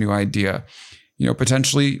 something that's a new idea,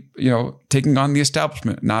 potentially, taking on the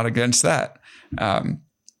establishment, not against that.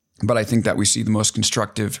 But I think that we see the most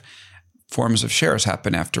constructive forms of shares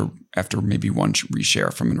happen after maybe 1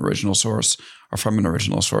 reshare from an original source or from an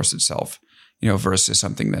original source itself, versus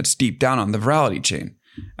something that's deep down on the virality chain.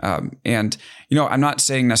 And I'm not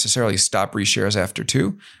saying necessarily stop reshares after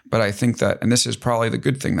 2, but I think that, and this is probably the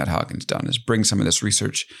good thing that Haugen's done, is bring some of this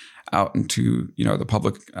research out into, the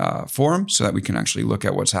public forum so that we can actually look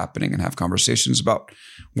at what's happening and have conversations about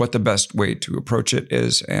what the best way to approach it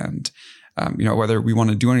is. And, whether we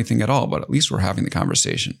want to do anything at all, but at least we're having the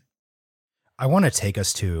conversation. I want to take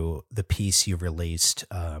us to the piece you released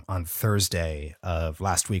on Thursday of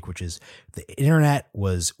last week, which is the internet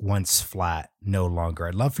was once flat, no longer.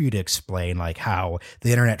 I'd love for you to explain how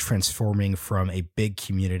the internet transforming from a big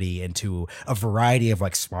community into a variety of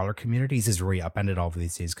smaller communities is really upended all of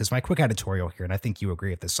these things. Because my quick editorial here, and I think you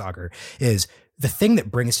agree with this, Sagar, is the thing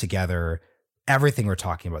that brings together everything we're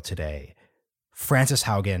talking about today: Frances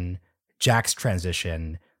Haugen, Jack's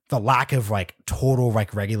transition, the lack of total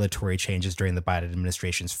regulatory changes during the Biden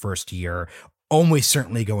administration's first year, only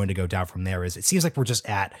certainly going to go down from there. Is it seems like we've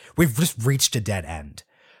just reached a dead end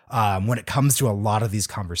when it comes to a lot of these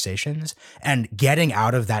conversations, and getting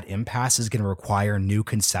out of that impasse is going to require new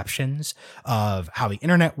conceptions of how the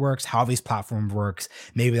internet works, how these platforms works.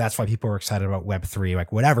 Maybe that's why people are excited about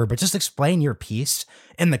Web3, whatever, but just explain your piece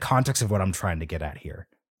in the context of what I'm trying to get at here.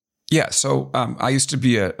 Yeah. So I used to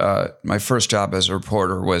be my first job as a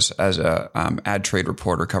reporter was as a ad trade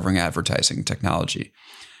reporter covering advertising technology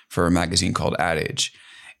for a magazine called Ad Age.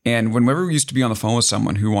 And whenever we used to be on the phone with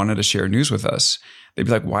someone who wanted to share news with us, they'd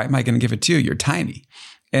be like, why am I going to give it to you? You're tiny.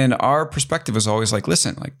 And our perspective was always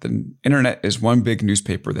listen, the internet is one big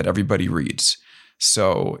newspaper that everybody reads.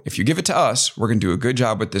 So if you give it to us, we're going to do a good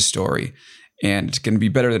job with this story. And it's going to be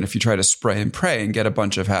better than if you try to spray and pray and get a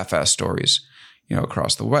bunch of half-assed stories,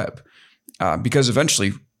 across the web. Because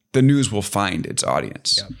eventually the news will find its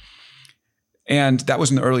audience. Yep. And that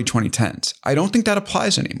was in the early 2010s. I don't think that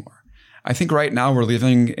applies anymore. I think right now we're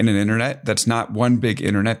living in an internet that's not one big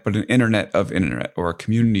internet, but an internet of internet, or a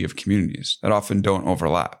community of communities that often don't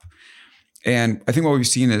overlap. And I think what we've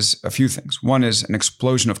seen is a few things. One is an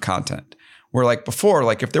explosion of content. Where like before,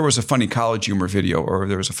 like if there was a funny college humor video or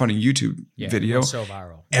there was a funny YouTube video, it's so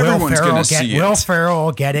viral. Everyone's going to see it. Will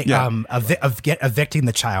Ferrell getting evicting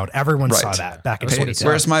the child. Everyone saw that back in 2010.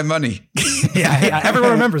 Where's my money?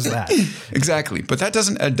 Everyone remembers that. Exactly. But that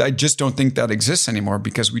doesn't, I just don't think that exists anymore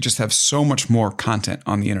because we just have so much more content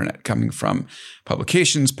on the internet coming from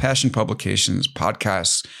publications, passion publications,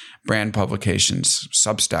 podcasts, brand publications,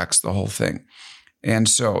 Substacks, the whole thing. And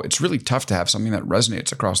so it's really tough to have something that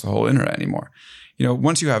resonates across the whole internet anymore.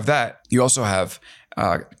 Once you have that, you also have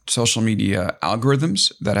social media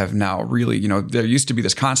algorithms that have now really, there used to be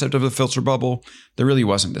this concept of a filter bubble. There really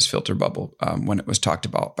wasn't this filter bubble when it was talked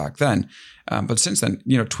about back then. But since then,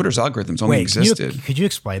 Twitter's algorithms only existed. Could you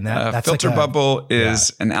explain that? That's filter bubble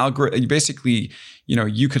is an algorithm. Basically,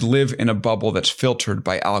 you could live in a bubble that's filtered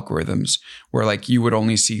by algorithms where like you would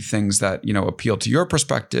only see things that, appeal to your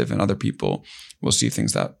perspective, and other people will see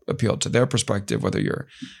things that appeal to their perspective, whether you're,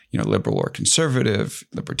 liberal or conservative,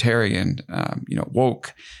 libertarian,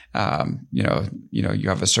 woke, you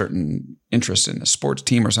have a certain interest in a sports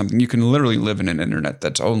team or something. You can literally live in an internet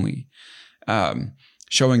that's only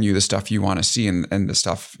showing you the stuff you want to see and the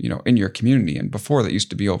stuff, in your community. And before that used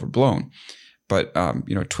to be overblown. But,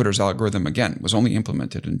 Twitter's algorithm, again, was only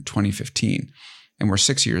implemented in 2015. And we're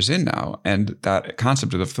 6 years in now. And that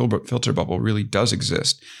concept of the filter bubble really does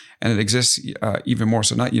exist. And it exists even more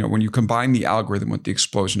so. Not, when you combine the algorithm with the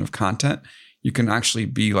explosion of content, you can actually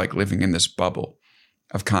be like living in this bubble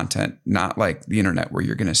of content, not like the internet where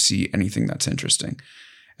you're going to see anything that's interesting.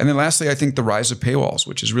 And then lastly, I think the rise of paywalls,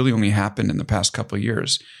 which has really only happened in the past couple of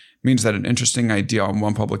years, means that an interesting idea on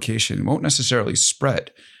one publication won't necessarily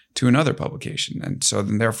spread to another publication. And so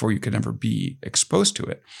then therefore you could never be exposed to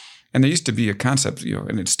it. And there used to be a concept,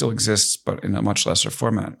 and it still exists, but in a much lesser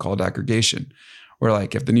format, called aggregation, where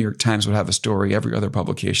like if the New York Times would have a story, every other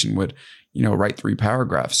publication would, write 3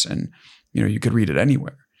 paragraphs and, you could read it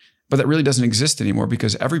anywhere. But that really doesn't exist anymore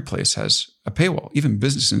because every place has a paywall. Even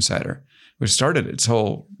Business Insider, which started its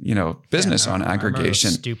whole, business on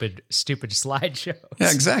aggregation. Stupid slideshow.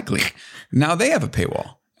 Yeah, exactly. Now they have a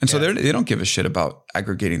paywall. And so they don't give a shit about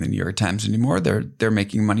aggregating the New York Times anymore. They're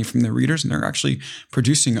making money from their readers, and they're actually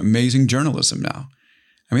producing amazing journalism now.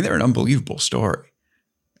 I mean, they're an unbelievable story.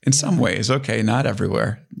 In some ways, okay, not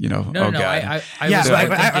everywhere, No, God. This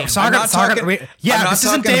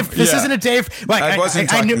isn't Dave. This isn't a Dave. Like I wasn't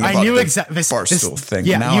talking about the Barstool thing.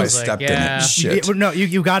 Yeah, now I stepped in it. Shit. No,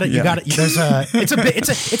 you got it. You got it. There's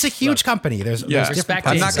it's a huge company. There's Respect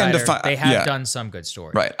I'm not going to define. They have done some good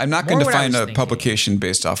stories. Right. I'm not going to define a publication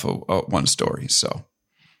based off of one story. So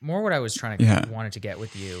more what I was trying to wanted to get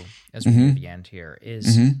with you as we get to the end here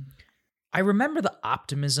is I remember the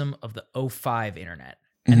optimism of the 2005 internet.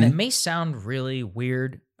 And that may sound really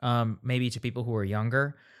weird, maybe to people who are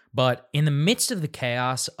younger, but in the midst of the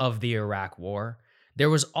chaos of the Iraq War, there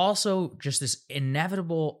was also just this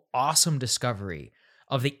inevitable, awesome discovery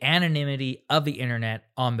of the anonymity of the internet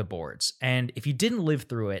on the boards. And if you didn't live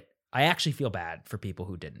through it, I actually feel bad for people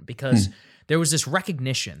who didn't, because there was this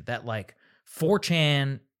recognition that like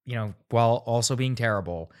 4chan, while also being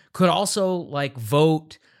terrible, could also like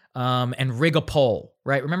vote and rig a poll,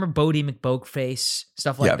 right? Remember Bodie McBoatface,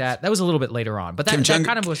 stuff like that? That was a little bit later on, but that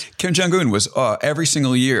kind of was... Kim Jong-un was every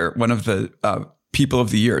single year one of the people of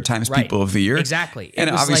the year, Times People of the Year. Exactly. And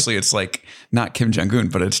obviously it's like not Kim Jong-un,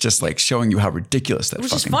 but it's just like showing you how ridiculous that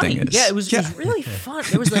fucking thing is. Yeah, it was really fun.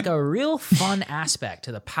 There was like a real fun aspect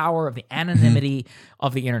to the power of the anonymity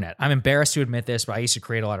of the internet. I'm embarrassed to admit this, but I used to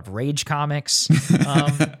create a lot of rage comics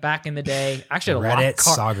back in the day. Actually, Reddit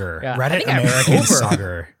Sagar. Yeah, Reddit American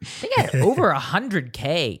Sagar. I think I had over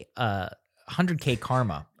 100K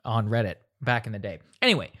karma on Reddit back in the day.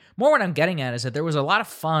 Anyway, more what I'm getting at is that there was a lot of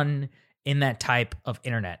fun in that type of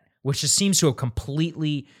internet, which just seems to have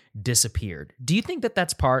completely disappeared. Do you think that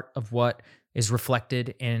that's part of what is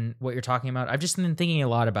reflected in what you're talking about? I've just been thinking a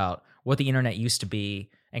lot about what the internet used to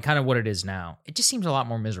be and kind of what it is now. It just seems a lot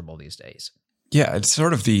more miserable these days. Yeah, it's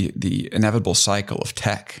sort of the inevitable cycle of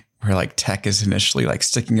tech, where like tech is initially like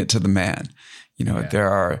sticking it to the man. There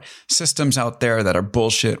are systems out there that are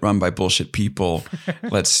bullshit, run by bullshit people.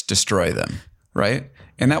 Let's destroy them, right?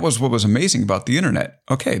 And that was what was amazing about the internet.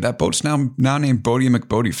 Okay, that boat's now named Bodie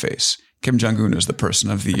McBoatface. Kim Jong-un is the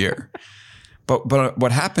person of the year. But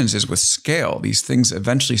what happens is with scale, these things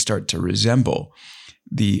eventually start to resemble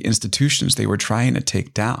the institutions they were trying to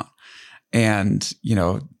take down. And,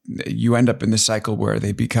 you end up in this cycle where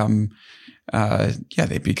they become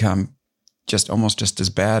just almost just as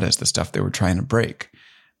bad as the stuff they were trying to break.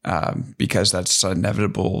 Because that's an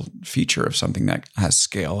inevitable feature of something that has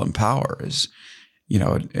scale and power is,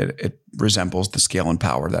 it resembles the scale and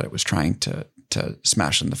power that it was trying to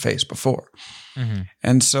smash in the face before. Mm-hmm.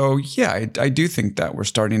 And so, I do think that we're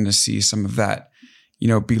starting to see some of that,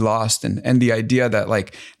 be lost. And the idea that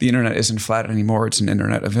like the internet isn't flat anymore, it's an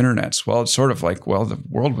internet of internets. Well, it's sort of like, the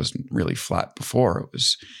world wasn't really flat before. It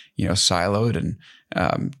was, siloed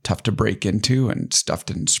and tough to break into, and stuff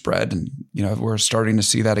didn't spread. And, we're starting to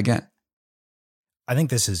see that again. I think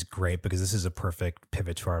this is great because this is a perfect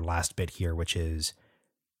pivot to our last bit here, which is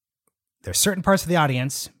there's certain parts of the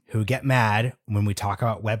audience who get mad when we talk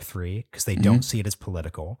about Web3 because they don't see it as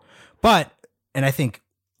political. And I think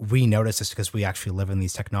we notice this because we actually live in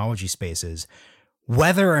these technology spaces,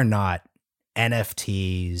 whether or not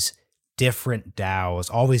NFTs, different DAOs,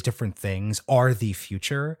 all these different things are the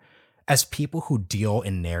future. As people who deal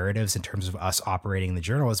in narratives in terms of us operating in the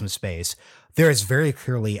journalism space, there is very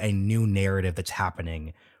clearly a new narrative that's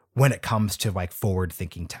happening when it comes to like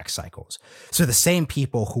forward-thinking tech cycles. So the same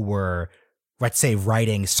people who were, let's say,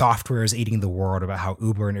 writing software is eating the world about how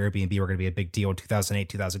Uber and Airbnb were going to be a big deal in 2008,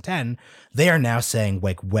 2010, they are now saying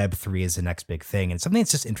like Web3 is the next big thing. And something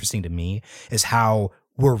that's just interesting to me is how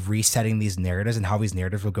we're resetting these narratives and how these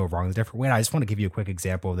narratives will go wrong in a different way. And I just want to give you a quick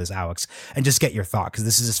example of this, Alex, and just get your thought, because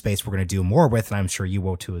this is a space we're going to do more with, and I'm sure you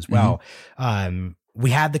will too as well.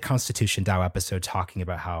 We had the Constitution DAO episode talking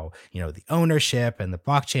about how, the ownership and the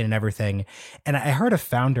blockchain and everything. And I heard a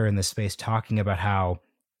founder in this space talking about how,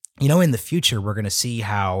 in the future, we're going to see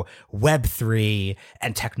how Web3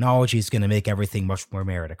 and technology is going to make everything much more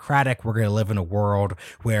meritocratic. We're going to live in a world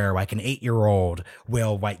where like an 8-year-old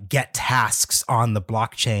will like get tasks on the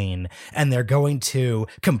blockchain, and they're going to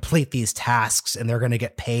complete these tasks and they're going to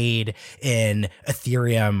get paid in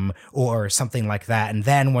Ethereum or something like that. And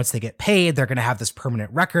then once they get paid, they're going to have this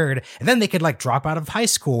permanent record, and then they could like drop out of high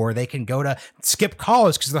school or they can go to skip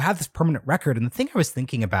college because they'll have this permanent record. And the thing I was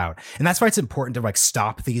thinking about, and that's why it's important to like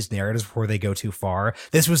stop these narratives before they go too far.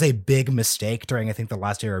 This was a big mistake during, I think, the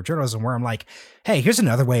last era of journalism, where I'm like, hey, here's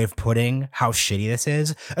another way of putting how shitty this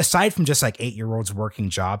is. Aside from just like 8-year-olds working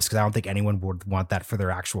jobs, because I don't think anyone would want that for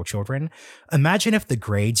their actual children. Imagine if the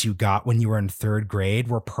grades you got when you were in 3rd grade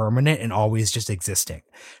were permanent and always just existing.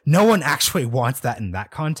 No one actually wants that in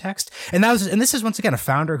that context. And this is once again a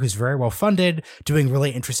founder who's very well funded, doing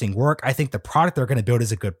really interesting work. I think the product they're going to build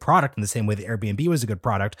is a good product in the same way that Airbnb was a good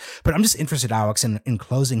product. But I'm just interested, Alex, in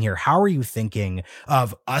closing here, how are you thinking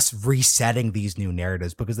of us resetting these new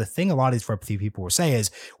narratives? Because the thing a lot of these Web3 people will say is,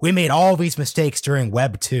 we made all these mistakes during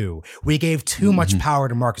Web 2. We gave too much power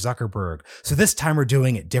to Mark Zuckerberg. So this time we're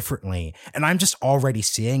doing it differently. And I'm just already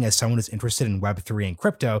seeing, as someone who's interested in Web 3 and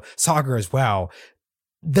crypto, Sagar as well,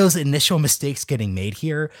 those initial mistakes getting made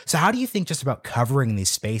here. So how do you think just about covering these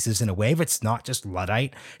spaces in a way that's not just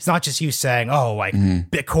Luddite? It's not just you saying, oh, like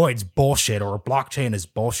Bitcoin's bullshit or blockchain is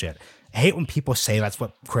bullshit. I hate when people say that's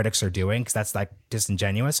what critics are doing, because that's like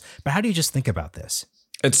disingenuous. But how do you just think about this?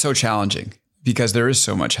 It's so challenging because there is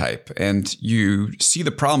so much hype, and you see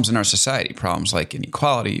the problems in our society, problems like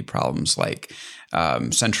inequality, problems like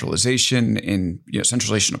centralization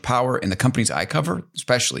of power in the companies I cover,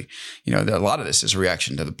 especially. A lot of this is a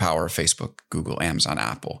reaction to the power of Facebook, Google, Amazon,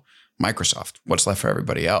 Apple, Microsoft, what's left for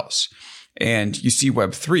everybody else. And you see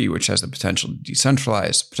Web3, which has the potential to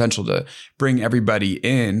decentralize, potential to bring everybody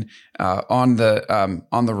in on the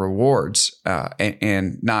rewards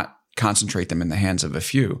and not concentrate them in the hands of a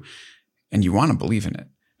few. And you want to believe in it.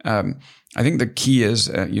 I think the key is,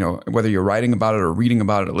 whether you're writing about it or reading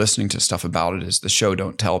about it or listening to stuff about it, is the show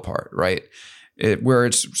don't tell part, right? Where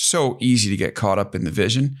it's so easy to get caught up in the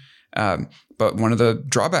vision. But one of the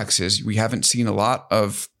drawbacks is we haven't seen a lot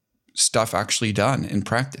of stuff actually done in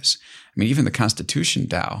practice. I mean, even the Constitution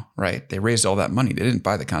DAO, right? They raised all that money. They didn't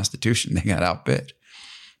buy the Constitution. They got outbid.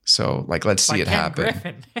 So let's see it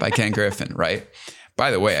happen. By Ken Griffin, right? By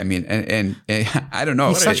the way, I mean, and I don't know.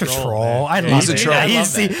 He's such a troll. I love He's a troll.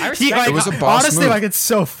 It was a boss honestly move. Like, it's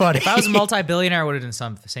so funny. If I was a multi-billionaire, I would have done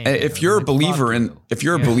something the same. If you're a believer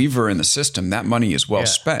in the system, that money is well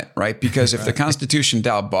spent, right? Because if the Constitution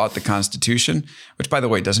DAO bought the Constitution, which by the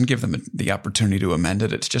way doesn't give them the opportunity to amend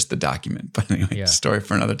it, it's just the document. But anyway, story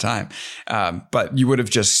for another time. But you would have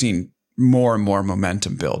just seen more and more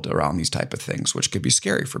momentum build around these type of things, which could be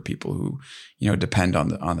scary for people who, depend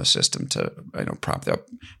on the system to, prop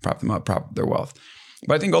them up, prop their wealth.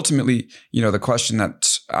 But I think ultimately, the question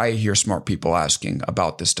that's I hear smart people asking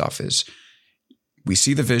about this stuff is, we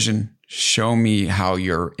see the vision, show me how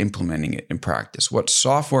you're implementing it in practice. What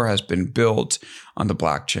software has been built on the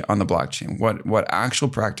blockchain? What actual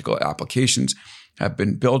practical applications have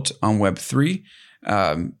been built on Web3?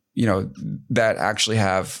 That actually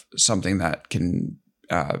have something that can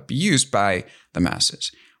be used by the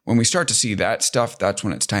masses. When we start to see that stuff, that's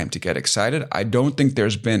when it's time to get excited. I don't think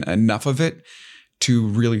there's been enough of it to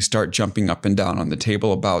really start jumping up and down on the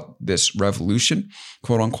table about this revolution,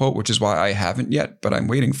 quote unquote, which is why I haven't yet, but I'm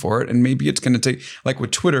waiting for it. And maybe it's going to take, like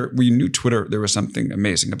with Twitter, we knew Twitter, there was something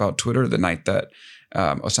amazing about Twitter the night that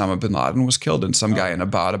Osama bin Laden was killed, and some guy in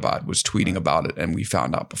Abbottabad was tweeting about it, and we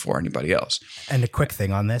found out before anybody else. And a quick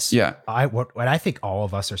thing on this. Yeah. What I think all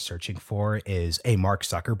of us are searching for is a Mark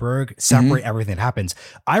Zuckerberg, separate everything that happens.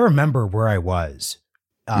 I remember where I was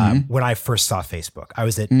when I first saw Facebook. I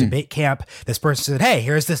was at debate camp. This person said, hey,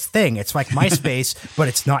 here's this thing. It's like MySpace, but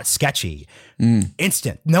it's not sketchy.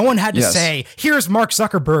 Instant. No one had to say, here's Mark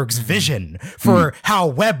Zuckerberg's vision for how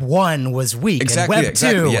Web 1 was weak. Exactly,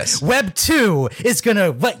 and Web 2 is going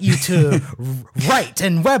to let you to write.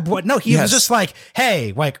 And Web 1, no, he was just like,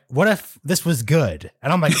 hey, like, what if this was good?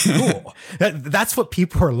 And I'm like, cool. That's what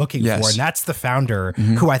people are looking for. And that's the founder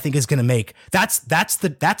who I think is going to make, that's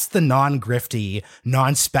the non-grifty,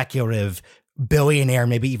 non-speculative billionaire,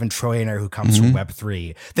 maybe even trillionaire who comes from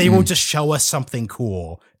Web3. They will just show us something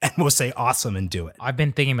cool and we'll say awesome and do it. I've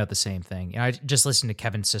been thinking about the same thing. I just listened to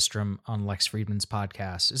Kevin Systrom on Lex Friedman's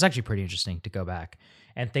podcast. It's actually pretty interesting to go back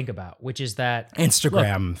and think about, which is that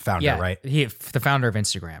Instagram founder, right? The founder of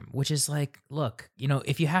Instagram, which is like, look,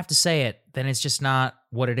 if you have to say it, then it's just not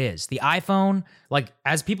what it is. The iPhone, like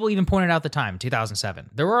as people even pointed out at the time, 2007,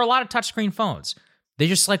 there were a lot of touchscreen phones. They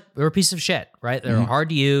just they were a piece of shit, right? They were hard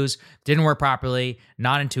to use, didn't work properly,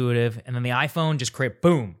 not intuitive. And then the iPhone just created,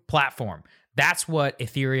 boom, platform. That's what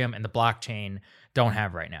Ethereum and the blockchain don't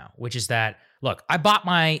have right now, which is that, look, I bought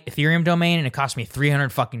my Ethereum domain and it cost me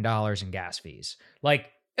 $300 in gas fees. Like,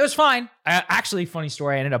 it was fine. Actually, funny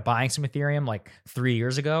story, I ended up buying some Ethereum like 3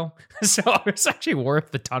 years ago. So it was actually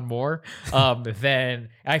worth a ton more. Then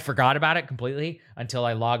I forgot about it completely until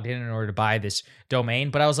I logged in order to buy this domain.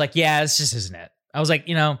 But I was like, yeah, this just isn't it. I was like,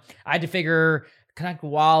 I had to figure connect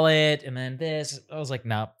wallet and then this. I was like,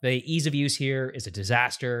 no, the ease of use here is a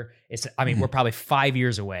disaster. We're probably 5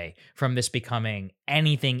 years away from this becoming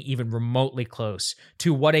anything even remotely close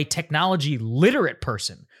to what a technology literate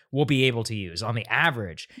person will be able to use on the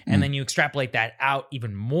average. And then you extrapolate that out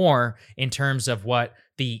even more in terms of what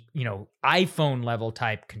the, iPhone level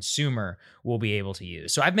type consumer will be able to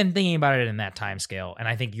use. So I've been thinking about it in that time scale. And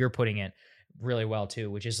I think you're putting it really well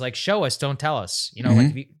too, which is like, show us, don't tell us, like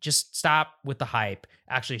if you just stop with the hype,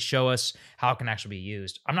 actually show us how it can actually be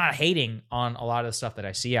used. I'm not hating on a lot of the stuff that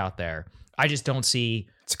I see out there. I just don't see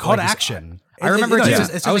it's a call to action. I remember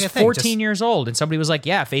I was 14 years old and somebody was like,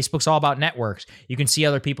 yeah, Facebook's all about networks. You can see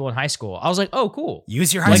other people in high school. I was like, oh, cool.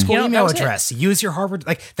 Use your high school email address. Use your Harvard.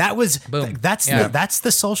 Like that was, boom. That's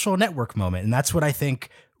the social network moment. And that's what I think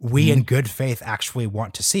we in good faith actually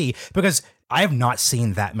want to see, because I have not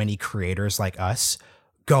seen that many creators like us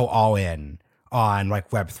go all in on like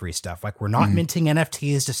Web3 stuff. Like we're not minting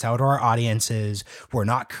NFTs to sell to our audiences. We're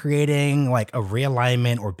not creating like a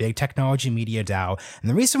realignment or big technology media DAO. And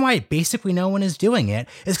the reason why basically no one is doing it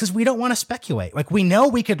is because we don't want to speculate. Like we know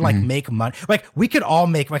we could like make money. Like we could all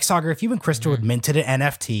make, like Sagar, if you and Crystal had minted an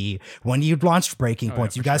NFT when you launched Breaking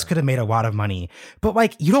Points, you guys could have made a lot of money. But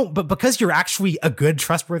like you don't, but because you're actually a good,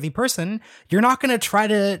 trustworthy person, you're not going to try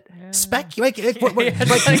to speculate.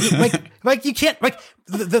 Like you can't, like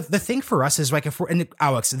the thing for us is like, if we're, and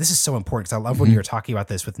Alex, this is so important because I love when you're talking about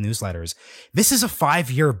this with newsletters. This is a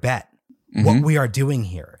 5-year bet, what we are doing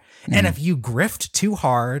here. And if you grift too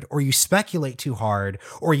hard or you speculate too hard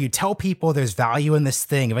or you tell people there's value in this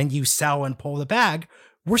thing and then you sell and pull the bag,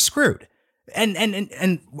 we're screwed. And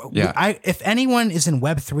if anyone is in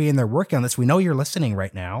Web3 and they're working on this, we know you're listening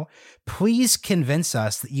right now. Please convince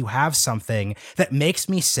us that you have something that makes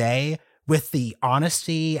me say with the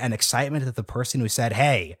honesty and excitement of the person who said,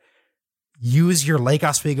 hey, use your Lake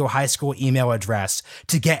Oswego High School email address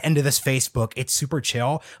to get into this Facebook. It's super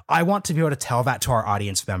chill. I want to be able to tell that to our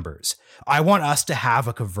audience members. I want us to have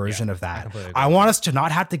a conversion of that. I want us to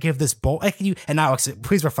not have to give this and Alex,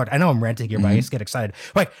 please reflect. I know I'm ranting here, but I just get excited.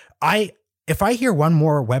 Like if I hear one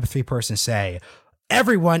more Web3 person say,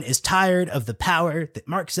 everyone is tired of the power that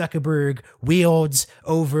Mark Zuckerberg wields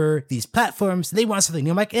over these platforms, they want something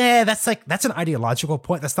new. I'm like, that's an ideological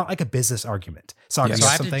point. That's not like a business argument. Sorry, so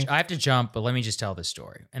I have to jump, but let me just tell this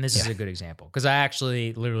story. And this is a good example because I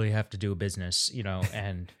actually literally have to do a business,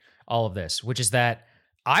 and all of this, which is that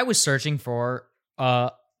I was searching for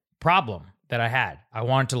problem that I had. I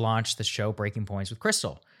wanted to launch the show Breaking Points with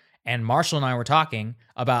Crystal. And Marshall and I were talking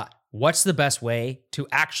about what's the best way to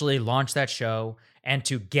actually launch that show and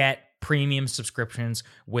to get premium subscriptions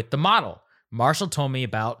with the model. Marshall told me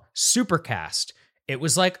about Supercast. It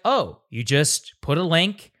was like, oh, you just put a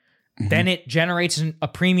link, then it generates a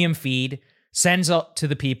premium feed, sends out to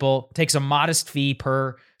the people, takes a modest fee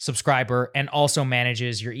per subscriber, and also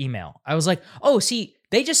manages your email. I was like, oh, see,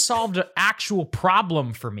 they just solved an actual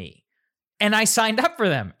problem for me. And I signed up for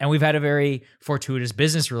them. And we've had a very fortuitous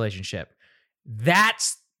business relationship.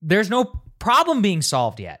 There's no problem being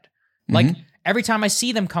solved yet. Like every time I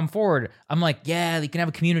see them come forward, I'm like, yeah, you can have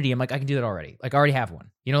a community. I'm like, I can do that already. Like I already have one.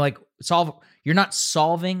 You know, like you're not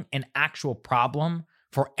solving an actual problem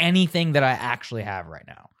for anything that I actually have right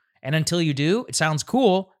now. And until you do, it sounds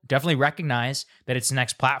cool. Definitely recognize that it's the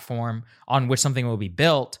next platform on which something will be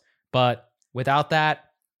built. But without that,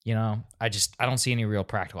 you know, I don't see any real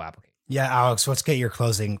practical application. Yeah, Alex, let's get your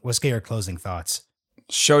closing thoughts.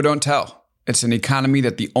 Show, don't tell. It's an economy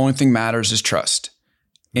that the only thing matters is trust.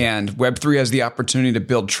 And Web3 has the opportunity to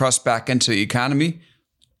build trust back into the economy.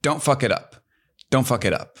 Don't fuck it up. Don't fuck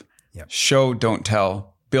it up. Yep. Show, don't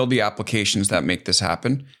tell. Build the applications that make this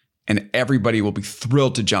happen. And everybody will be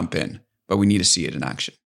thrilled to jump in. But we need to see it in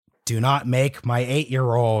action. Do not make my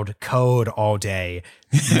 8-year-old code all day.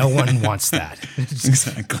 No one wants that.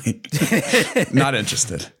 Exactly. Not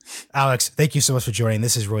interested. Alex, thank you so much for joining.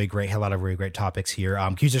 This is really great. Had a lot of really great topics here.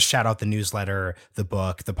 Can you just shout out the newsletter, the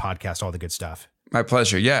book, the podcast, all the good stuff? My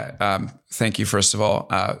pleasure. Yeah. Thank you, first of all.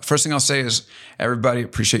 First thing I'll say is, everybody,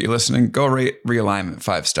 appreciate you listening. Go rate Realignment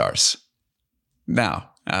 5 stars.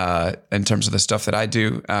 Now, in terms of the stuff that I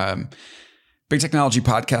do, Big Technology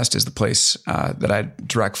Podcast is the place that I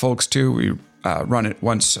direct folks to. We run it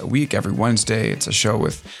once a week, every Wednesday. It's a show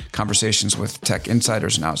with conversations with tech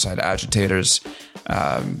insiders and outside agitators.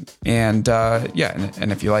 And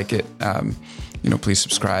if you like it, please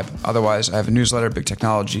subscribe. Otherwise, I have a newsletter, Big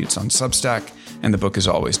Technology. It's on Substack, and the book is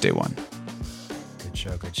always day one.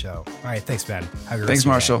 Good show. All right, thanks, Ben. Thanks,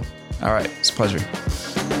 Marshall. All right, it's a pleasure.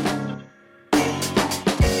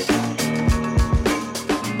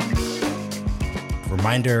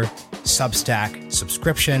 Reminder, Substack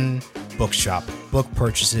subscription, bookshop, book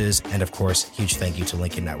purchases, and of course, huge thank you to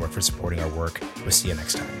Lincoln Network for supporting our work. We'll see you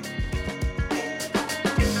next time.